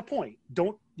that's my point.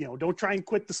 Don't try and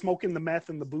quit the smoking, the meth,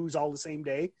 and the booze all the same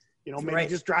day. Maybe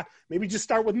just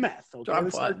start with meth. Okay.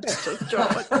 Drop one. Just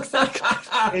drop it.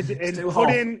 Exactly. and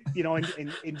put in,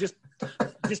 and just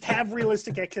have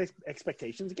realistic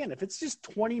expectations. Again, if it's just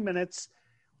 20 minutes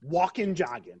walking,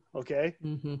 jogging, okay?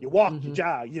 You walk, you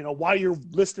jog, while you're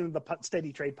listening to the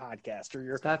Steady Trade podcast, or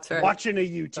you're watching a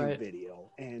YouTube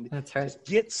video, and just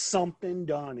get something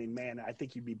done. And man, I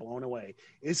think you'd be blown away,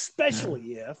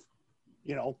 especially if,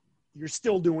 you're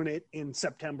still doing it in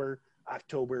September,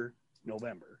 October,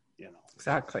 November.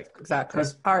 Exactly.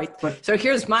 All right. So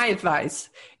here's my advice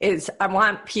is I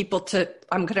want people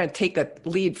I'm going to take a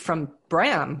lead from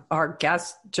Bram, our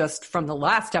guest just from the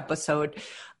last episode,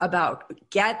 about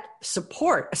get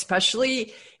support,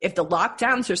 especially if the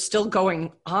lockdowns are still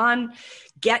going on.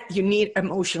 You need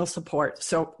emotional support.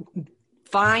 So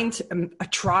find a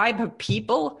tribe of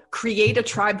people, create a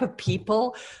tribe of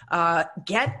people,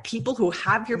 get people who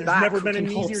have your back. Never been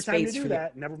an easier time to do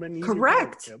that. Never been easier.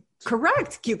 Correct.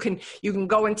 Correct. You can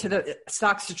go into the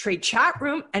Stocks to Trade chat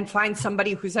room and find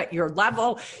somebody who's at your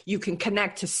level. You can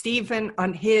connect to Stephen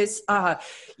on his, video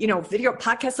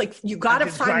podcast. Like you got to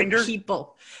find the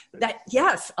people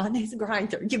on his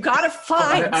grinder. You got to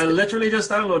find. I literally just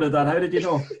downloaded that. How did you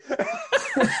know?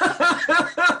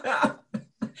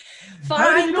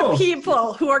 Find the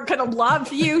people who are going to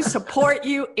love you, support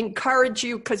you, encourage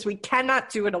you, because we cannot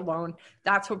do it alone.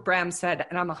 That's what Bram said,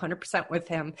 and I'm 100% with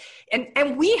him.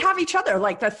 And we have each other.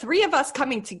 Like the three of us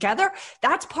coming together,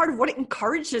 that's part of what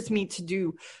encourages me to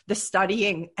do the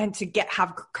studying and to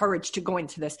have courage to go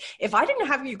into this. If I didn't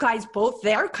have you guys both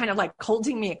there kind of like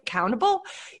holding me accountable,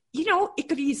 it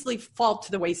could easily fall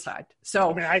to the wayside.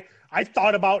 So I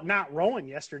thought about not rowing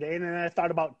yesterday, and then I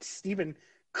thought about Stephen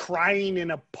crying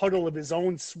in a puddle of his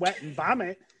own sweat and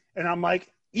vomit, and I'm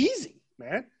like, easy,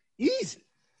 man, easy.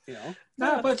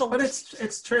 No, but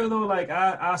it's true though. Like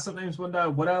I sometimes wonder,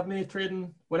 would I have made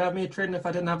trading if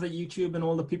I didn't have the YouTube and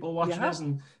all the people watching us?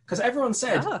 And because everyone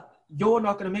said you're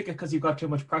not going to make it because you've got too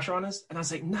much pressure on us, and I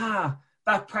was like, nah,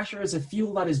 that pressure is a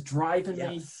fuel that is driving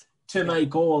me to my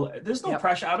goal. There's no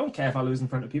pressure. I don't care if I lose in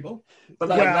front of people. But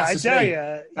that's just me.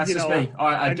 That's just me.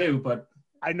 I do, but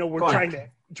I know we're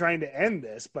trying to end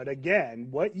this, but again,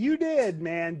 what you did,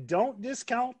 man, don't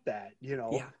discount that. You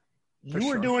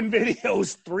were doing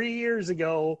videos 3 years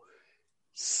ago,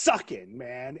 sucking,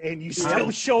 man, and you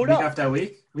still showed up week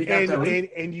after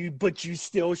week, but you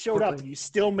still showed up. You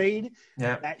still made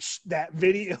that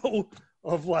video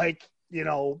of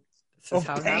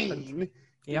of pain.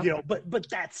 But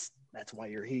that's why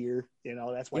you're here.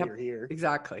 That's why you're here.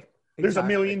 Exactly. There's a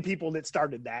million people that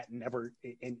started that and never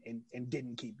and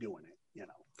didn't keep doing it.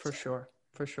 For sure.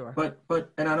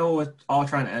 But and I know we're all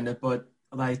trying to end it, but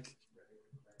like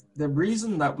the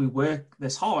reason that we work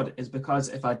this hard is because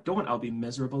if I don't, I'll be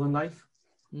miserable in life.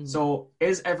 So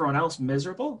is everyone else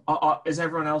miserable? Or is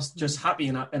everyone else just happy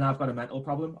and I've got a mental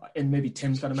problem? And maybe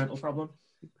Tim's got a mental problem?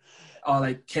 Or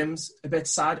like Kim's a bit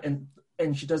sad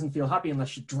and she doesn't feel happy unless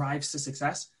she drives to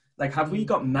success? Like, have we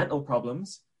got mental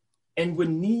problems and we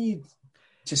need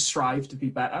to strive to be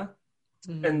better?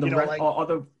 And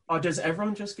or does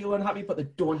everyone just feel unhappy but they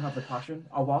don't have the passion,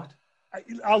 or what?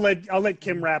 I'll let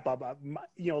Kim wrap up. I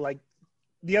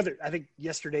think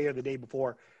yesterday or the day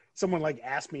before, someone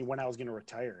asked me when I was going to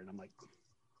retire, and I'm like,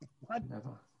 what?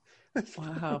 Never.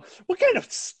 Wow. What kind of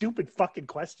stupid fucking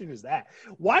question is that?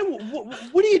 Why?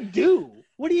 What do you do?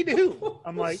 What do you do?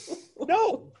 I'm like,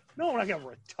 no, I'm not going to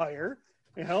retire.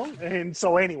 And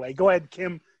so anyway, go ahead,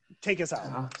 Kim, take us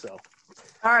out. So.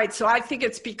 All right. So I think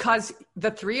it's because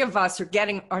the three of us are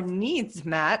getting our needs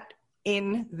met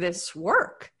in this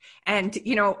work. And,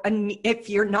 if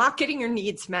you're not getting your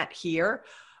needs met here,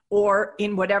 or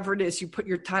in whatever it is you put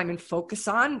your time and focus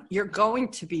on, you're going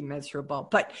to be miserable.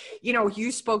 But,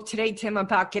 you spoke today, Tim,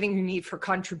 about getting your need for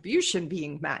contribution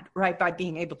being met, right? By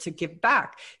being able to give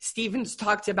back. Stephen's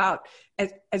talked about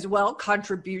as well,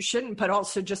 contribution, but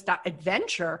also just that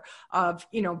adventure of,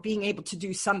 being able to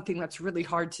do something that's really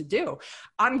hard to do.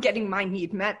 I'm getting my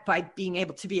need met by being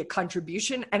able to be a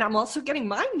contribution. And I'm also getting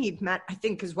my need met, I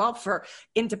think, as well, for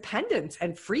independence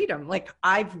and freedom. Like,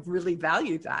 I really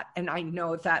value that. And I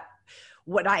know that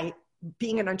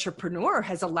being an entrepreneur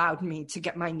has allowed me to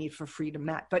get my need for freedom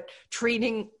met, but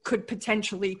trading could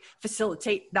potentially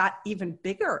facilitate that even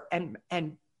bigger and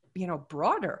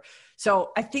broader.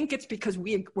 So I think it's because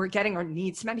we're getting our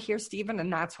needs met here, Stephen,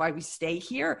 and that's why we stay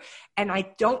here. And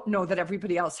I don't know that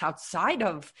everybody else outside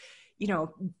of,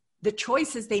 the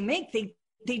choices they make,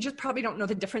 they just probably don't know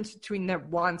the difference between their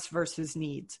wants versus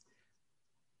needs.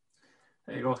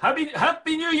 There you go.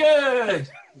 Happy New Year!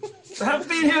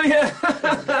 Happy New Year!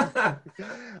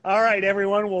 All right,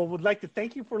 everyone. Well, we'd like to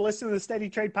thank you for listening to the Steady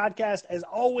Trade Podcast. As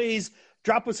always,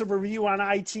 drop us a review on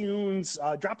iTunes.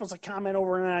 Drop us a comment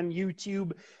over on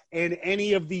YouTube. And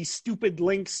any of the stupid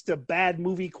links to bad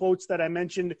movie quotes that I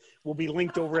mentioned will be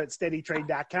linked over at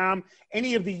steadytrade.com.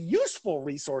 Any of the useful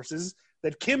resources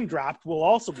that Kim dropped will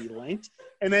also be linked.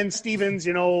 And then Stephen's,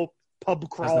 pub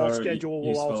crawl schedule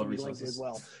will also be linked as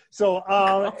well. So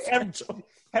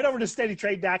head over to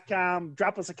steadytrade.com,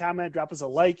 drop us a comment, drop us a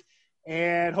like,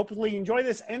 and hopefully you enjoy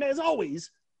this. And as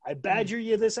always, I badger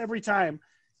you this every time.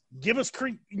 Give us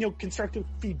constructive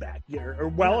feedback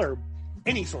or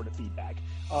any sort of feedback.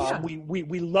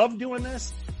 We love doing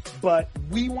this, but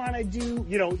we want to do,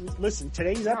 listen,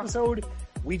 today's episode,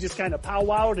 we just kind of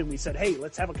powwowed and we said, hey,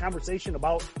 let's have a conversation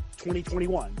about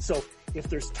 2021. So if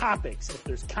there's topics, if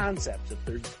there's concepts, if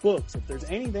there's books, if there's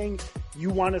anything you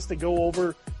want us to go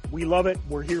over, we love it.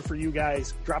 We're here for you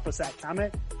guys. Drop us that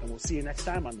comment, and we'll see you next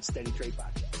time on the Steady Trade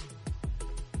Podcast.